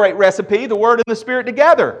 There's a great recipe, the Word and the Spirit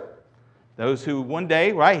together. Those who one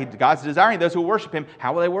day, right, God's desiring those who worship Him,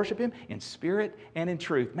 how will they worship Him? In spirit and in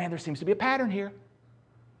truth. Man, there seems to be a pattern here.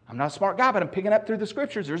 I'm not a smart guy, but I'm picking up through the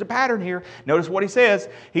Scriptures. There's a pattern here. Notice what He says.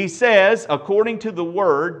 He says, according to the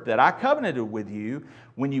word that I covenanted with you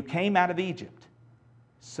when you came out of Egypt,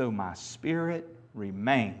 so my Spirit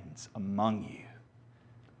remains among you.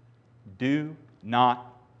 Do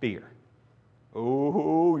not fear.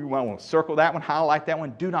 Oh, you might want to circle that one, highlight that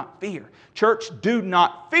one. Do not fear. Church, do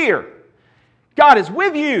not fear. God is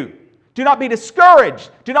with you. Do not be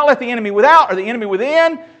discouraged. Do not let the enemy without or the enemy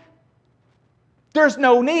within. There's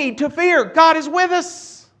no need to fear. God is with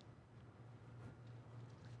us.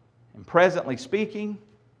 And presently speaking,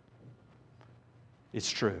 it's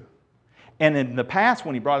true. And in the past,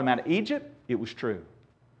 when He brought them out of Egypt, it was true.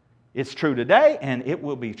 It's true today, and it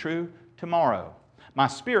will be true tomorrow. My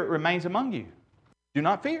Spirit remains among you. Do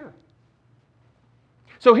not fear.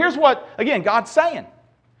 So here's what, again, God's saying.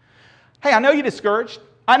 Hey, I know you're discouraged.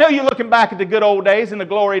 I know you're looking back at the good old days and the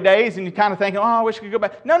glory days, and you're kind of thinking, oh, I wish I could go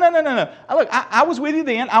back. No. Look, I was with you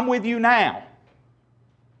then. I'm with you now.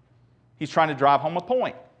 He's trying to drive home a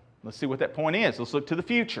point. Let's see what that point is. Let's look to the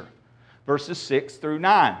future. Verses 6 through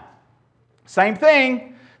 9. Same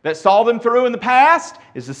thing that saw them through in the past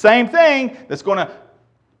is the same thing that's going to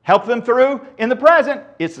help them through in the present.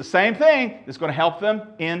 It's the same thing that's going to help them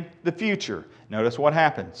in the future. Notice what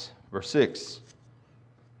happens. Verse 6.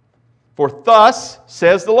 For thus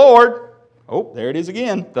says the Lord. Oh, there it is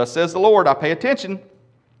again. Thus says the Lord. I pay attention.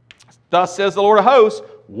 Thus says the Lord of hosts.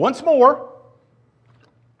 Once more,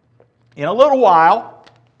 in a little while.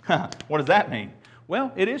 What does that mean?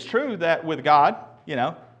 Well, it is true that with God,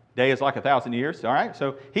 day is like 1,000 years. All right,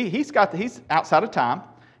 so he's outside of time.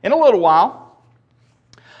 In a little while,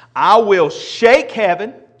 I will shake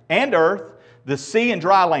heaven and earth, the sea and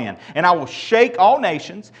dry land, and I will shake all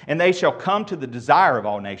nations, and they shall come to the desire of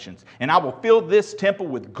all nations. And I will fill this temple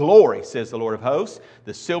with glory, says the Lord of hosts.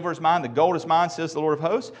 The silver is mine, the gold is mine, says the Lord of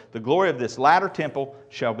hosts. The glory of this latter temple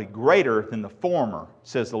shall be greater than the former,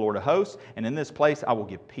 says the Lord of hosts. And in this place I will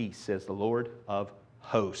give peace, says the Lord of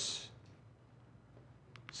hosts.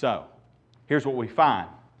 So, here's what we find.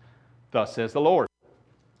 Thus says the Lord.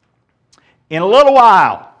 In a little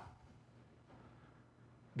while,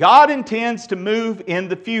 God intends to move in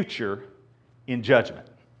the future in judgment.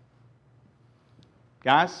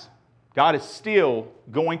 Guys, God is still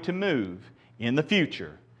going to move in the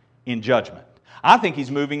future in judgment. I think He's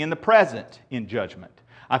moving in the present in judgment.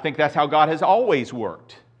 I think that's how God has always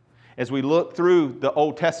worked. As we look through the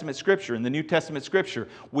Old Testament Scripture and the New Testament Scripture,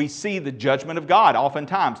 we see the judgment of God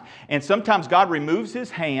oftentimes. And sometimes God removes His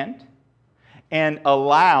hand and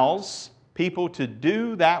allows people to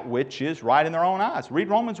do that which is right in their own eyes. Read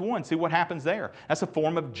Romans 1, see what happens there. That's a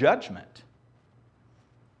form of judgment.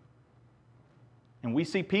 And we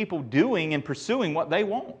see people doing and pursuing what they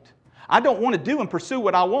want. I don't want to do and pursue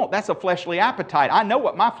what I want. That's a fleshly appetite. I know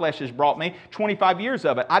what my flesh has brought me, 25 years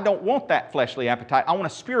of it. I don't want that fleshly appetite. I want a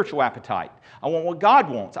spiritual appetite. I want what God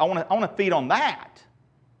wants. I want to feed on that.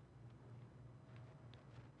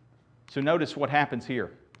 So notice what happens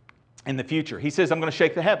here in the future. He says, I'm going to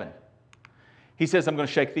shake the heaven. He says, I'm going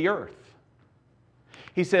to shake the earth.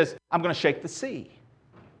 He says, I'm going to shake the sea.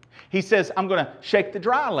 He says, I'm going to shake the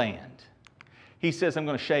dry land. He says, I'm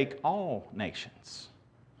going to shake all nations.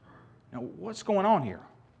 Now, what's going on here?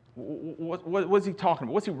 What's he talking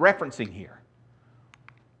about? What's he referencing here?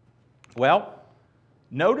 Well,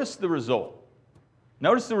 notice the result.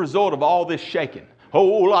 Notice the result of all this shaking. A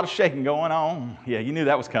whole lot of shaking going on. Yeah, you knew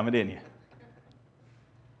that was coming, didn't you?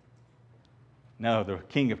 No, the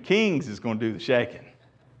King of Kings is going to do the shaking.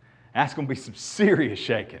 That's going to be some serious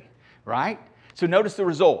shaking, right? So notice the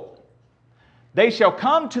result. They shall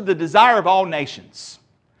come to the desire of all nations.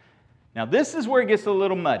 Now this is where it gets a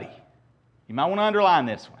little muddy. You might want to underline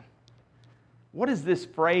this one. what does this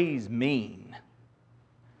phrase mean?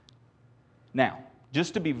 Now,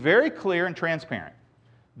 just to be very clear and transparent,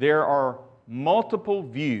 there are multiple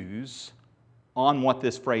views on what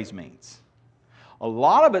this phrase means. A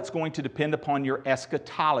lot of it's going to depend upon your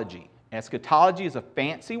eschatology. Eschatology is a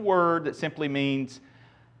fancy word that simply means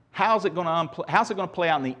how's it going to play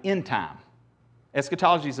out in the end time.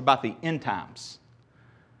 Eschatology is about the end times.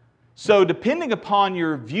 So depending upon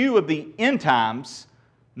your view of the end times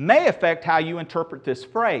may affect how you interpret this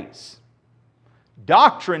phrase.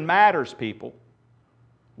 Doctrine matters, people.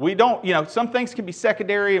 We don't, some things can be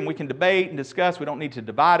secondary and we can debate and discuss. We don't need to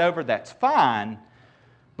divide over. That's fine.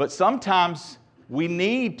 But sometimes we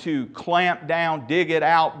need to clamp down, dig it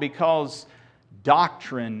out, because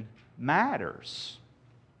doctrine matters.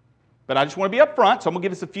 But I just want to be upfront, so I'm going to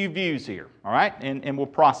give us a few views here, all right? And we'll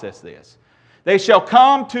process this. They shall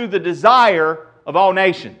come to the desire of all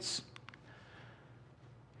nations.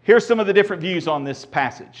 Here's some of the different views on this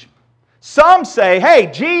passage. Some say,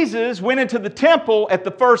 hey, Jesus went into the temple at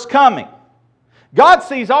the first coming. God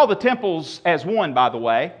sees all the temples as one, by the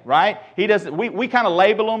way, right? He doesn't. We kind of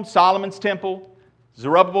label them: Solomon's temple,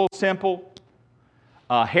 Zerubbabel's temple,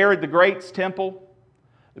 Herod the Great's temple.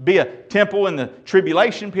 There'll be a temple in the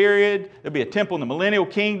tribulation period. There'll be a temple in the millennial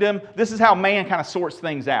kingdom. This is how man kind of sorts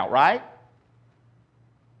things out, right?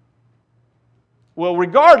 Well,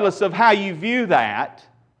 regardless of how you view that,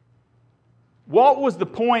 what was the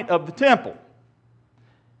point of the temple?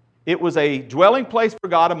 It was a dwelling place for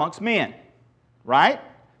God amongst men, right?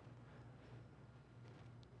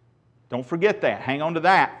 Don't forget that. Hang on to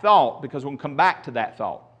that thought, because we'll come back to that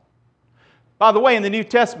thought. By the way, in the New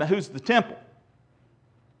Testament, who's the temple?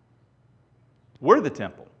 We're the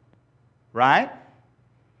temple, right?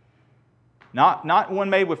 Not one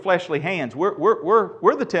made with fleshly hands.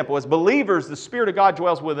 We're the temple. As believers, the Spirit of God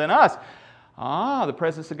dwells within us. The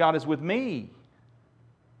presence of God is with me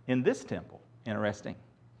in this temple. Interesting.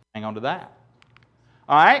 Hang on to that.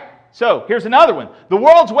 All right? So, here's another one. The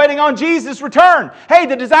world's waiting on Jesus' return. Hey,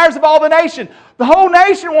 the desires of all the nation. The whole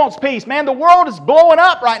nation wants peace, man. The world is blowing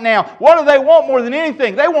up right now. What do they want more than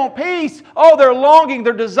anything? They want peace. Oh, their longing,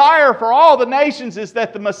 their desire for all the nations is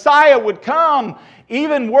that the Messiah would come.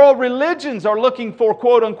 Even world religions are looking for,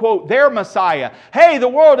 quote unquote, their Messiah. Hey, the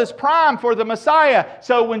world is primed for the Messiah.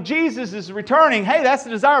 So when Jesus is returning, hey, that's the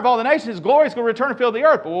desire of all the nations. His glory is going to return and fill the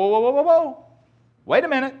earth. Whoa, whoa, whoa, whoa, whoa. Wait a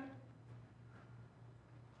minute.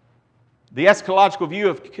 The eschatological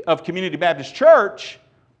view of Community Baptist Church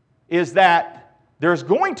is that there's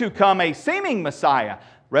going to come a seeming Messiah.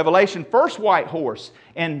 Revelation, first white horse.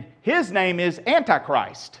 And his name is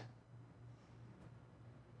Antichrist.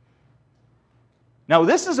 Now,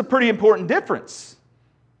 this is a pretty important difference.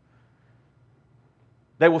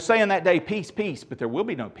 They will say in that day, peace, peace, but there will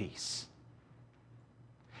be no peace.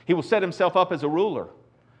 He will set himself up as a ruler.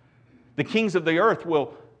 The kings of the earth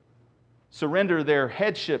will surrender their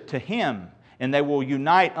headship to him, and they will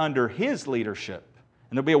unite under his leadership.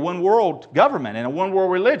 And there'll be a one-world government and a one-world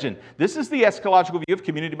religion. This is the eschatological view of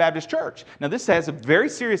Community Baptist Church. Now, this has very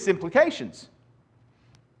serious implications.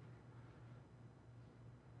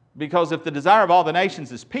 Because if the desire of all the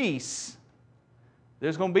nations is peace,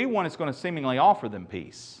 there's going to be one that's going to seemingly offer them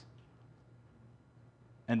peace.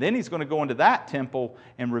 And then he's going to go into that temple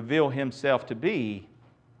and reveal himself to be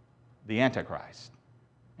the Antichrist.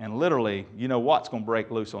 And literally, you know what's going to break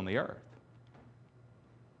loose on the earth.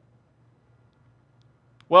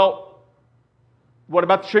 Well, what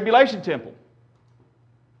about the tribulation temple?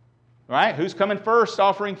 Right? Who's coming first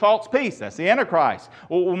offering false peace? That's the Antichrist.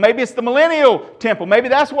 Well, maybe it's the millennial temple. Maybe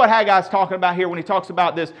that's what Haggai's talking about here when he talks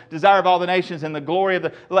about this desire of all the nations and the glory of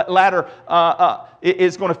the latter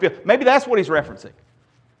is going to fill. Maybe that's what he's referencing.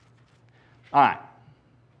 All right.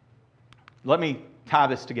 Let me tie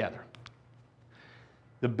this together.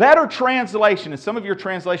 The better translation, and some of your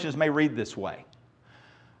translations may read this way,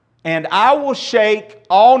 and I will shake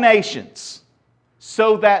all nations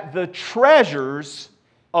so that the treasures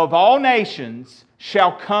of all nations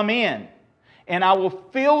shall come in, and I will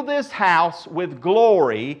fill this house with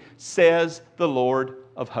glory, says the Lord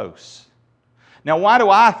of hosts. Now, why do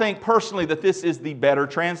I think personally that this is the better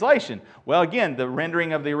translation? Well, again, the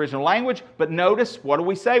rendering of the original language, but notice, what do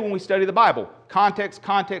we say when we study the Bible? Context,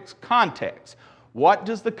 context, context. What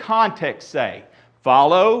does the context say?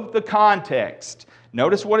 Follow the context.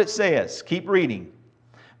 Notice what it says. Keep reading.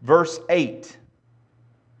 Verse 8.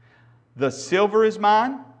 The silver is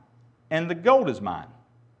mine, and the gold is mine,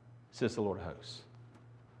 says the Lord of hosts.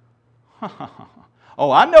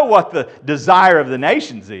 Oh, I know what the desire of the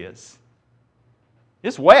nations is.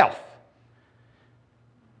 It's wealth.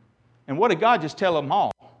 And what did God just tell them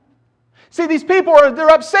all? See, these people they're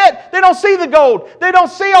upset. They don't see the gold. They don't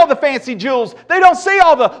see all the fancy jewels. They don't see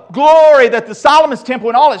all the glory that the Solomon's temple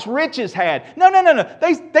and all its riches had. No.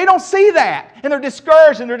 They don't see that. And they're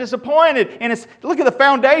discouraged and they're disappointed. And look at the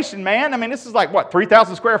foundation, man. I mean, this is like, what,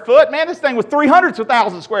 3,000 square foot? Man, this thing was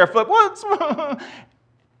 300,000 square foot. What?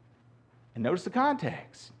 And notice the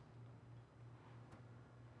context.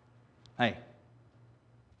 Hey,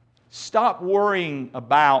 stop worrying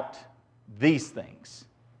about these things.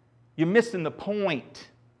 You're missing the point.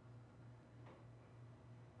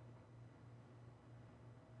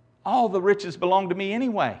 All the riches belong to me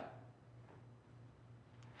anyway.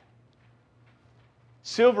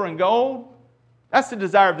 Silver and gold, that's the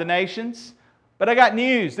desire of the nations. But I got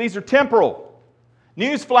news. These are temporal.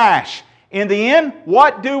 Newsflash. In the end,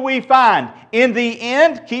 what do we find? In the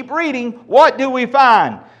end, keep reading, what do we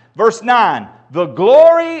find? Verse 9. The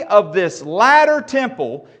glory of this latter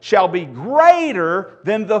temple shall be greater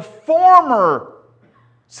than the former,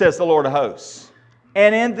 says the Lord of hosts.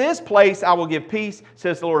 And in this place I will give peace,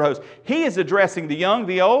 says the Lord of hosts. He is addressing the young,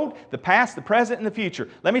 the old, the past, the present, and the future.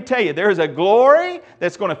 Let me tell you, there is a glory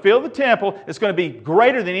that's going to fill the temple that's going to be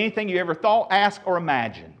greater than anything you ever thought, asked, or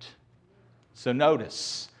imagined. So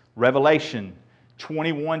notice, Revelation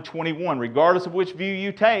 21:21. Regardless of which view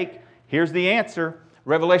you take, here's the answer.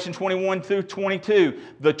 Revelation 21 through 22.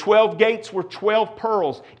 The 12 gates were 12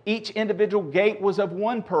 pearls. Each individual gate was of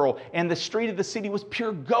one pearl. And the street of the city was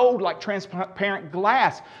pure gold like transparent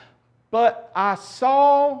glass. But I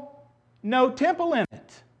saw no temple in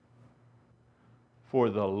it. For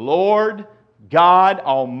the Lord God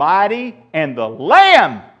Almighty and the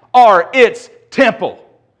Lamb are its temple.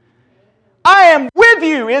 I am with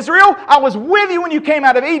you, Israel. I was with you when you came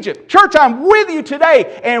out of Egypt. Church, I'm with you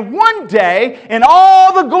today. And one day, in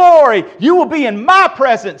all the glory, you will be in my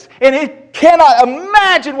presence. And it cannot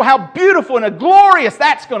imagine how beautiful and glorious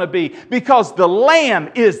that's going to be because the Lamb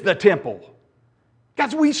is the temple.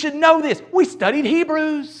 Guys, we should know this. We studied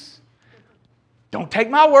Hebrews. Don't take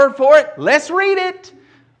my word for it. Let's read it.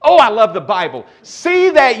 Oh, I love the Bible. See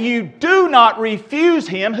that you do not refuse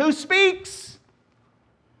him who speaks.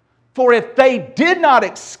 For if they did not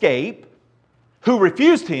escape, who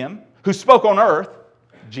refused him, who spoke on earth,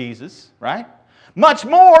 Jesus, right? Much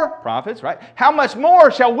more, prophets, right? How much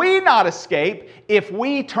more shall we not escape if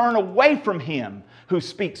we turn away from him who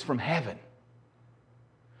speaks from heaven,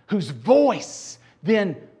 whose voice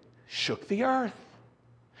then shook the earth?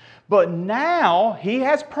 But now he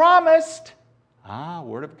has promised,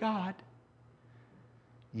 word of God,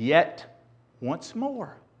 yet once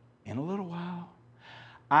more, in a little while,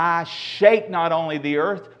 I shake not only the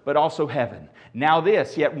earth, but also heaven. Now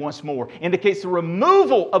this, yet once more, indicates the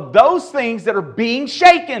removal of those things that are being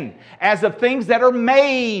shaken, as of things that are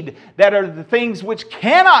made, that are the things which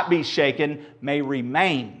cannot be shaken, may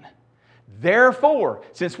remain. Therefore,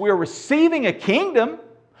 since we are receiving a kingdom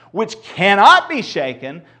which cannot be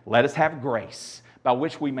shaken, let us have grace, by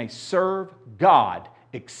which we may serve God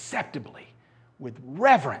acceptably, with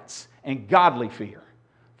reverence and godly fear.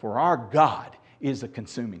 For our God is a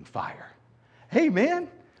consuming fire. Amen.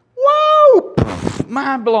 Whoa!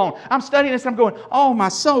 Mind blown. I'm studying this and I'm going, oh my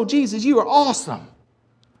soul, Jesus, you are awesome.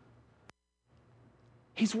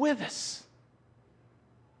 He's with us.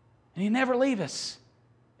 And He'll never leave us.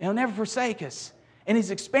 And He'll never forsake us. And He's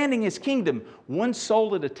expanding His kingdom one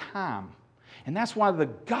soul at a time. And that's why the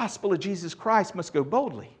gospel of Jesus Christ must go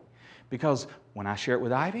boldly. Because when I share it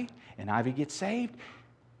with Ivy and Ivy gets saved,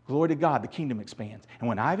 glory to God, the kingdom expands. And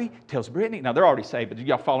when Ivy tells Brittany, now they're already saved, but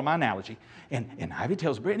y'all follow my analogy. And Ivy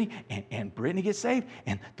tells Brittany, and Brittany gets saved,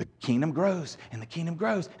 and the kingdom grows, and the kingdom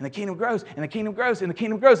grows, and the kingdom grows, and the kingdom grows, and the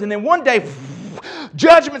kingdom grows. And then one day,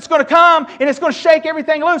 judgment's going to come, and it's going to shake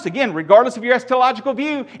everything loose. Again, regardless of your eschatological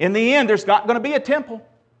view, in the end, there's not going to be a temple.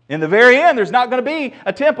 In the very end, there's not going to be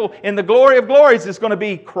a temple. In the glory of glories, it's going to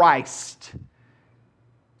be Christ.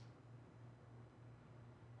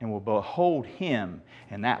 And we'll behold Him,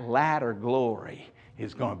 and that latter glory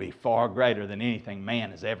is going to be far greater than anything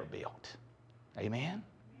man has ever built. Amen?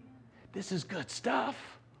 This is good stuff.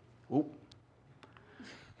 Ooh.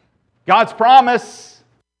 God's promise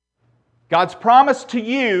to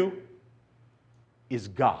you is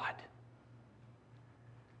God.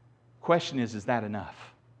 Question is that enough?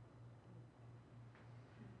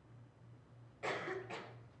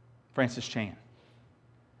 Francis Chan.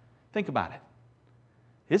 Think about it.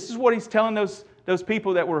 This is what he's telling those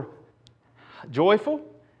people that were joyful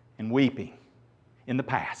and weeping in the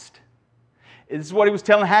past. This is what he was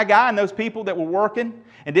telling Haggai and those people that were working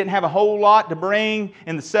and didn't have a whole lot to bring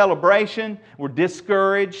in the celebration, were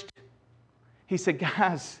discouraged. He said,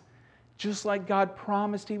 guys, Just like God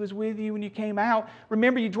promised He was with you when you came out.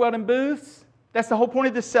 Remember, you dwelt in booths? That's the whole point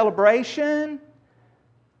of this celebration.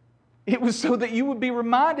 It was so that you would be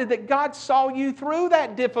reminded that God saw you through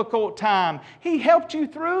that difficult time. He helped you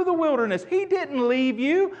through the wilderness. He didn't leave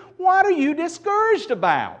you. What are you discouraged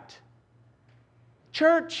about?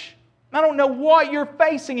 Church, I don't know what you're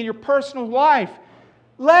facing in your personal life.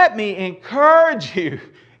 Let me encourage you.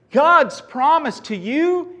 God's promise to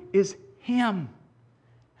you is Him.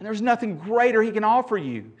 And there's nothing greater He can offer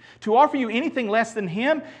you. To offer you anything less than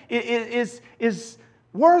Him is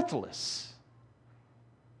worthless.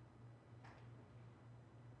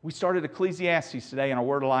 We started Ecclesiastes today in our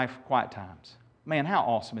Word of Life Quiet Times. Man, how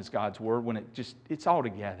awesome is God's Word when it's all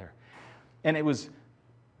together. And it was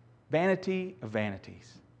vanity of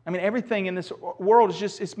vanities. I mean, everything in this world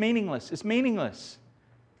is it's meaningless. It's meaningless.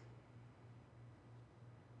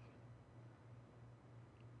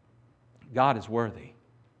 God is worthy.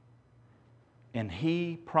 And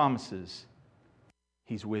He promises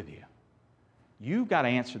He's with you. You've got to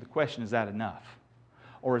answer the question, is that enough?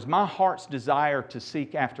 Or is my heart's desire to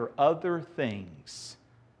seek after other things?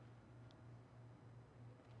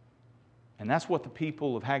 And that's what the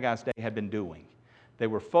people of Haggai's day had been doing. They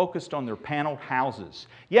were focused on their paneled houses.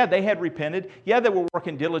 Yeah, they had repented. Yeah, they were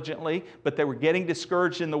working diligently, but they were getting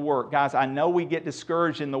discouraged in the work. Guys, I know we get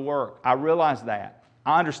discouraged in the work. I realize that.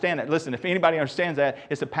 I understand that. Listen, if anybody understands that,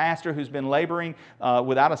 it's a pastor who's been laboring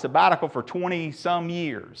without a sabbatical for 20-some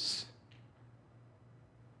years.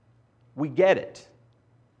 We get it.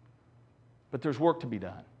 But there's work to be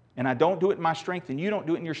done. And I don't do it in my strength, and you don't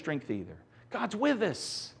do it in your strength either. God's with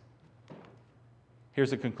us. Here's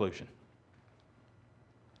the conclusion.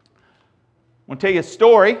 I want to tell you a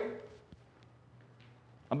story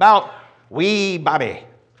about wee Bobby.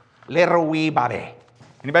 Little wee Bobby.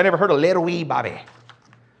 Anybody ever heard of little wee Bobby?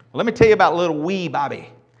 Well, let me tell you about little wee Bobby.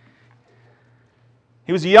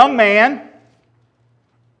 He was a young man.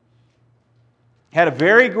 Had a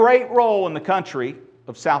very great role in the country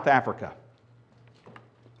of South Africa.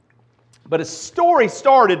 But his story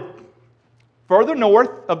started further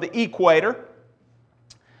north of the equator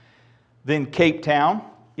than Cape Town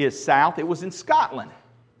is south. It was in Scotland.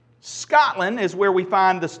 Scotland is where we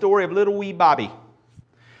find the story of little wee Bobby.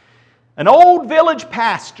 An old village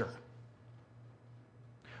pastor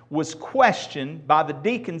was questioned by the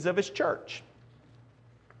deacons of his church.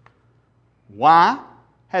 Why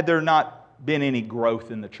had there not been any growth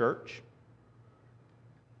in the church?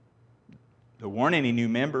 There weren't any new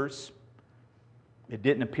members. It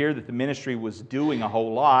didn't appear that the ministry was doing a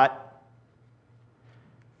whole lot.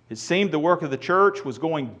 It seemed the work of the church was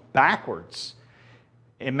going backwards.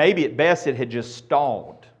 And maybe at best it had just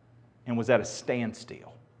stalled and was at a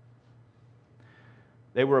standstill.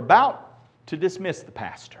 They were about to dismiss the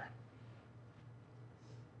pastor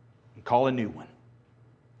and call a new one.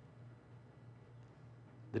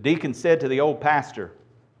 The deacon said to the old pastor,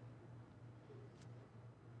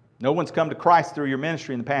 "No one's come to Christ through your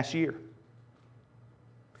ministry in the past year."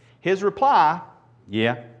 His reply,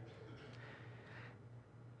 "Yeah,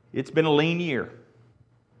 it's been a lean year.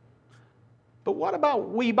 But what about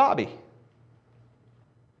wee Bobby?"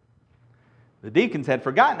 The deacons had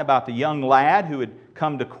forgotten about the young lad who had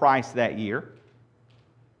come to Christ that year.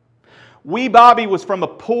 Wee Bobby was from a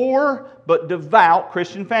poor but devout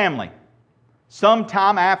Christian family.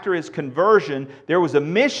 Sometime after his conversion, there was a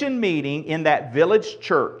mission meeting in that village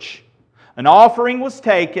church. An offering was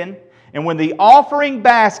taken, and when the offering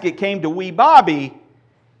basket came to wee Bobby,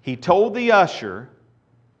 he told the usher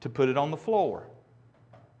to put it on the floor.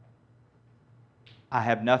 "I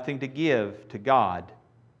have nothing to give to God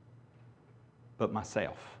but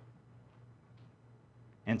myself."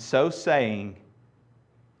 And so saying,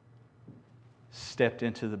 stepped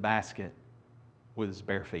into the basket with his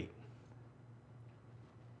bare feet.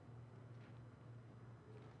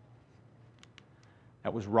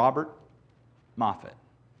 That was Robert Moffat.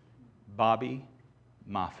 Bobby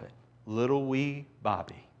Moffat. Little wee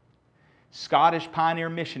Bobby. Scottish pioneer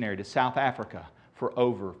missionary to South Africa for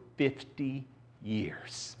over 50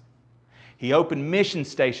 years. He opened mission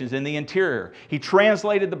stations in the interior. He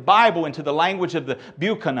translated the Bible into the language of the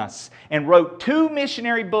Buchanas and wrote 2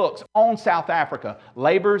 missionary books on South Africa,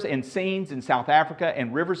 Labors and Scenes in South Africa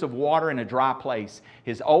and Rivers of Water in a Dry Place.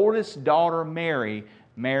 His oldest daughter, Mary,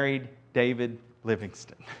 married David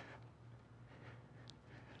Livingstone.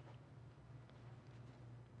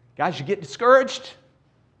 Guys, you get discouraged?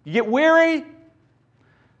 You get weary?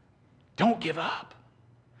 Don't give up.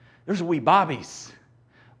 There's wee Bobbies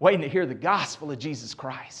waiting to hear the gospel of Jesus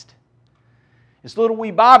Christ. It's little wee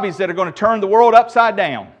Bobbies that are going to turn the world upside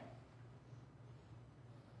down.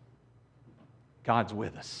 God's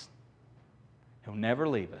with us. He'll never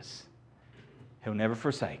leave us. He'll never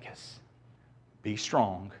forsake us. Be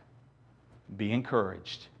strong. Be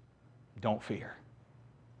encouraged. Don't fear.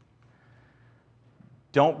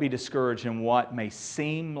 Don't be discouraged in what may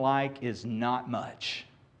seem like is not much.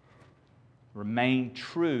 Remain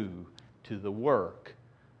true to the work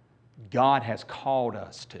God has called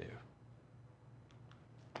us to.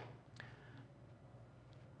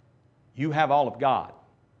 You have all of God.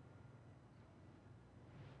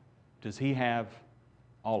 Does He have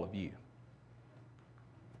all of you?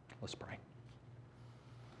 Let's pray.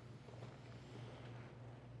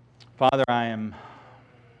 Father, I am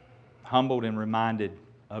humbled and reminded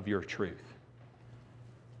of Your truth.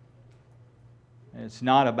 It's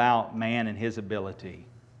not about man and his ability,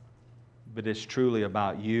 but it's truly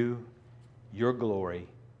about You, Your glory,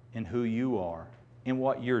 and who You are, and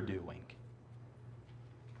what You're doing.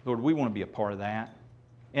 Lord, we want to be a part of that.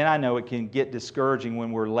 And I know it can get discouraging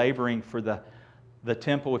when we're laboring for the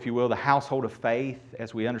temple, if you will, the household of faith.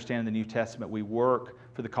 As we understand in the New Testament, we work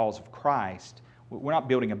for the cause of Christ. We're not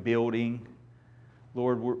building a building.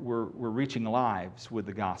 Lord, we're reaching lives with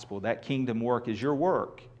the gospel. That kingdom work is Your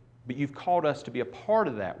work, but You've called us to be a part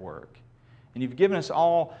of that work. And You've given us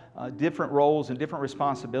all different roles and different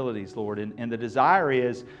responsibilities, Lord. And the desire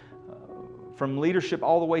is, from leadership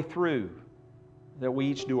all the way through, that we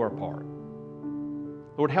each do our part.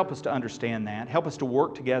 Lord, help us to understand that. Help us to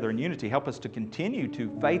work together in unity. Help us to continue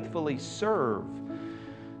to faithfully serve,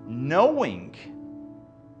 knowing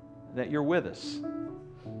that You're with us.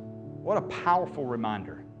 What a powerful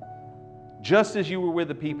reminder. Just as You were with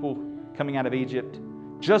the people coming out of Egypt,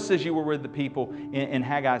 just as You were with the people in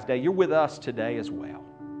Haggai's day, You're with us today as well,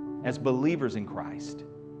 as believers in Christ.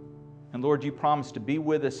 And Lord, You promised to be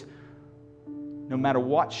with us no matter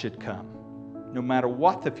what should come, no matter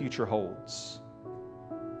what the future holds.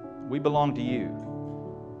 We belong to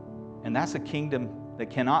You. And that's a kingdom that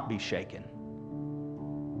cannot be shaken.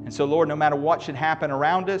 And so, Lord, no matter what should happen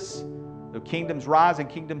around us, though kingdoms rise and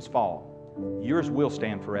kingdoms fall, Yours will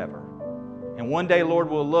stand forever. And one day, Lord,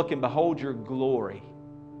 we'll look and behold Your glory,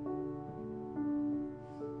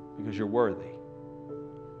 because You're worthy.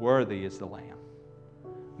 Worthy is the Lamb.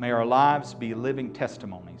 May our lives be living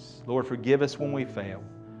testimonies. Lord, forgive us when we fail.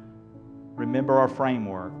 Remember our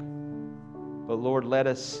framework. But Lord, let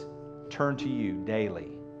us turn to You daily,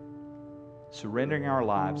 surrendering our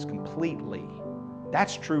lives completely.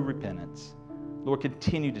 That's true repentance. Lord,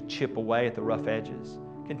 continue to chip away at the rough edges.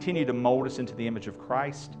 Continue to mold us into the image of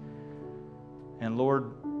Christ. And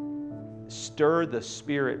Lord, stir the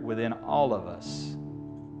Spirit within all of us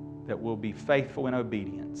that will be faithful in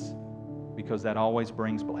obedience, because that always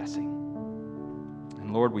brings blessing.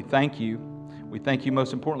 And Lord, we thank You. We thank You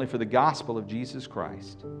most importantly for the gospel of Jesus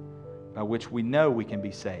Christ, by which we know we can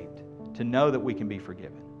be saved, to know that we can be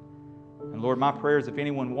forgiven. And Lord, my prayer is if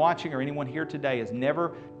anyone watching or anyone here today has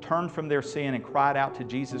never turned from their sin and cried out to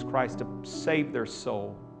Jesus Christ to save their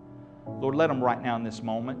soul, Lord, let them right now in this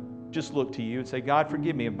moment just look to You and say, God,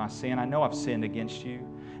 forgive me of my sin. I know I've sinned against You.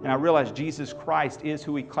 And I realize Jesus Christ is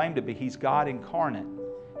who He claimed to be. He's God incarnate.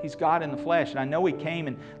 He's God in the flesh. And I know He came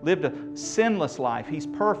and lived a sinless life. He's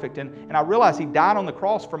perfect. And I realize He died on the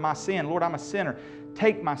cross for my sin. Lord, I'm a sinner.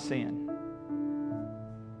 Take my sin.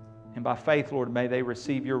 And by faith, Lord, may they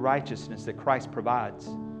receive Your righteousness that Christ provides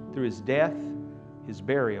through His death, His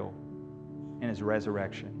burial, and His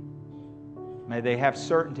resurrection. May they have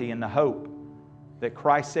certainty in the hope that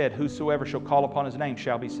Christ said, whosoever shall call upon His name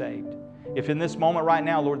shall be saved. If in this moment right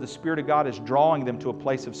now, Lord, the Spirit of God is drawing them to a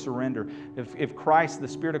place of surrender, if Christ, the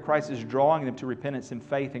Spirit of Christ is drawing them to repentance and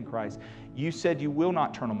faith in Christ, You said You will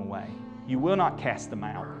not turn them away. You will not cast them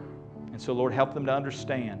out. And so, Lord, help them to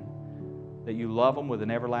understand that You love them with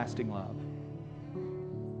an everlasting love.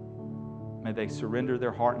 May they surrender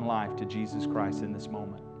their heart and life to Jesus Christ in this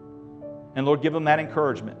moment. And Lord, give them that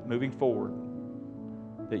encouragement moving forward,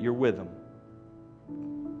 that You're with them.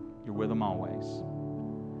 You're with them always.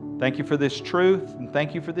 Thank You for this truth, and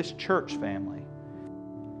thank You for this church family.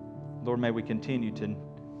 Lord, may we continue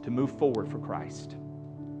to move forward for Christ,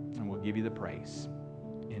 and we'll give You the praise.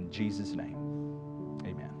 In Jesus' name,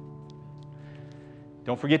 amen.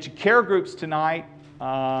 Don't forget your care groups tonight.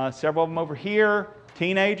 Several of them over here.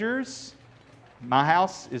 Teenagers, my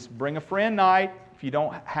house is bring a friend night. If you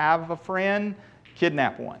don't have a friend,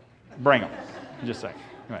 kidnap one. Bring them. Just saying.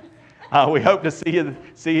 Right. We hope to see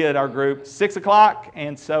you at our group 6 o'clock.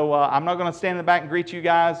 And so I'm not going to stand in the back and greet you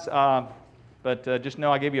guys, but just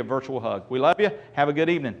know I gave you a virtual hug. We love you. Have a good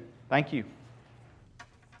evening. Thank you.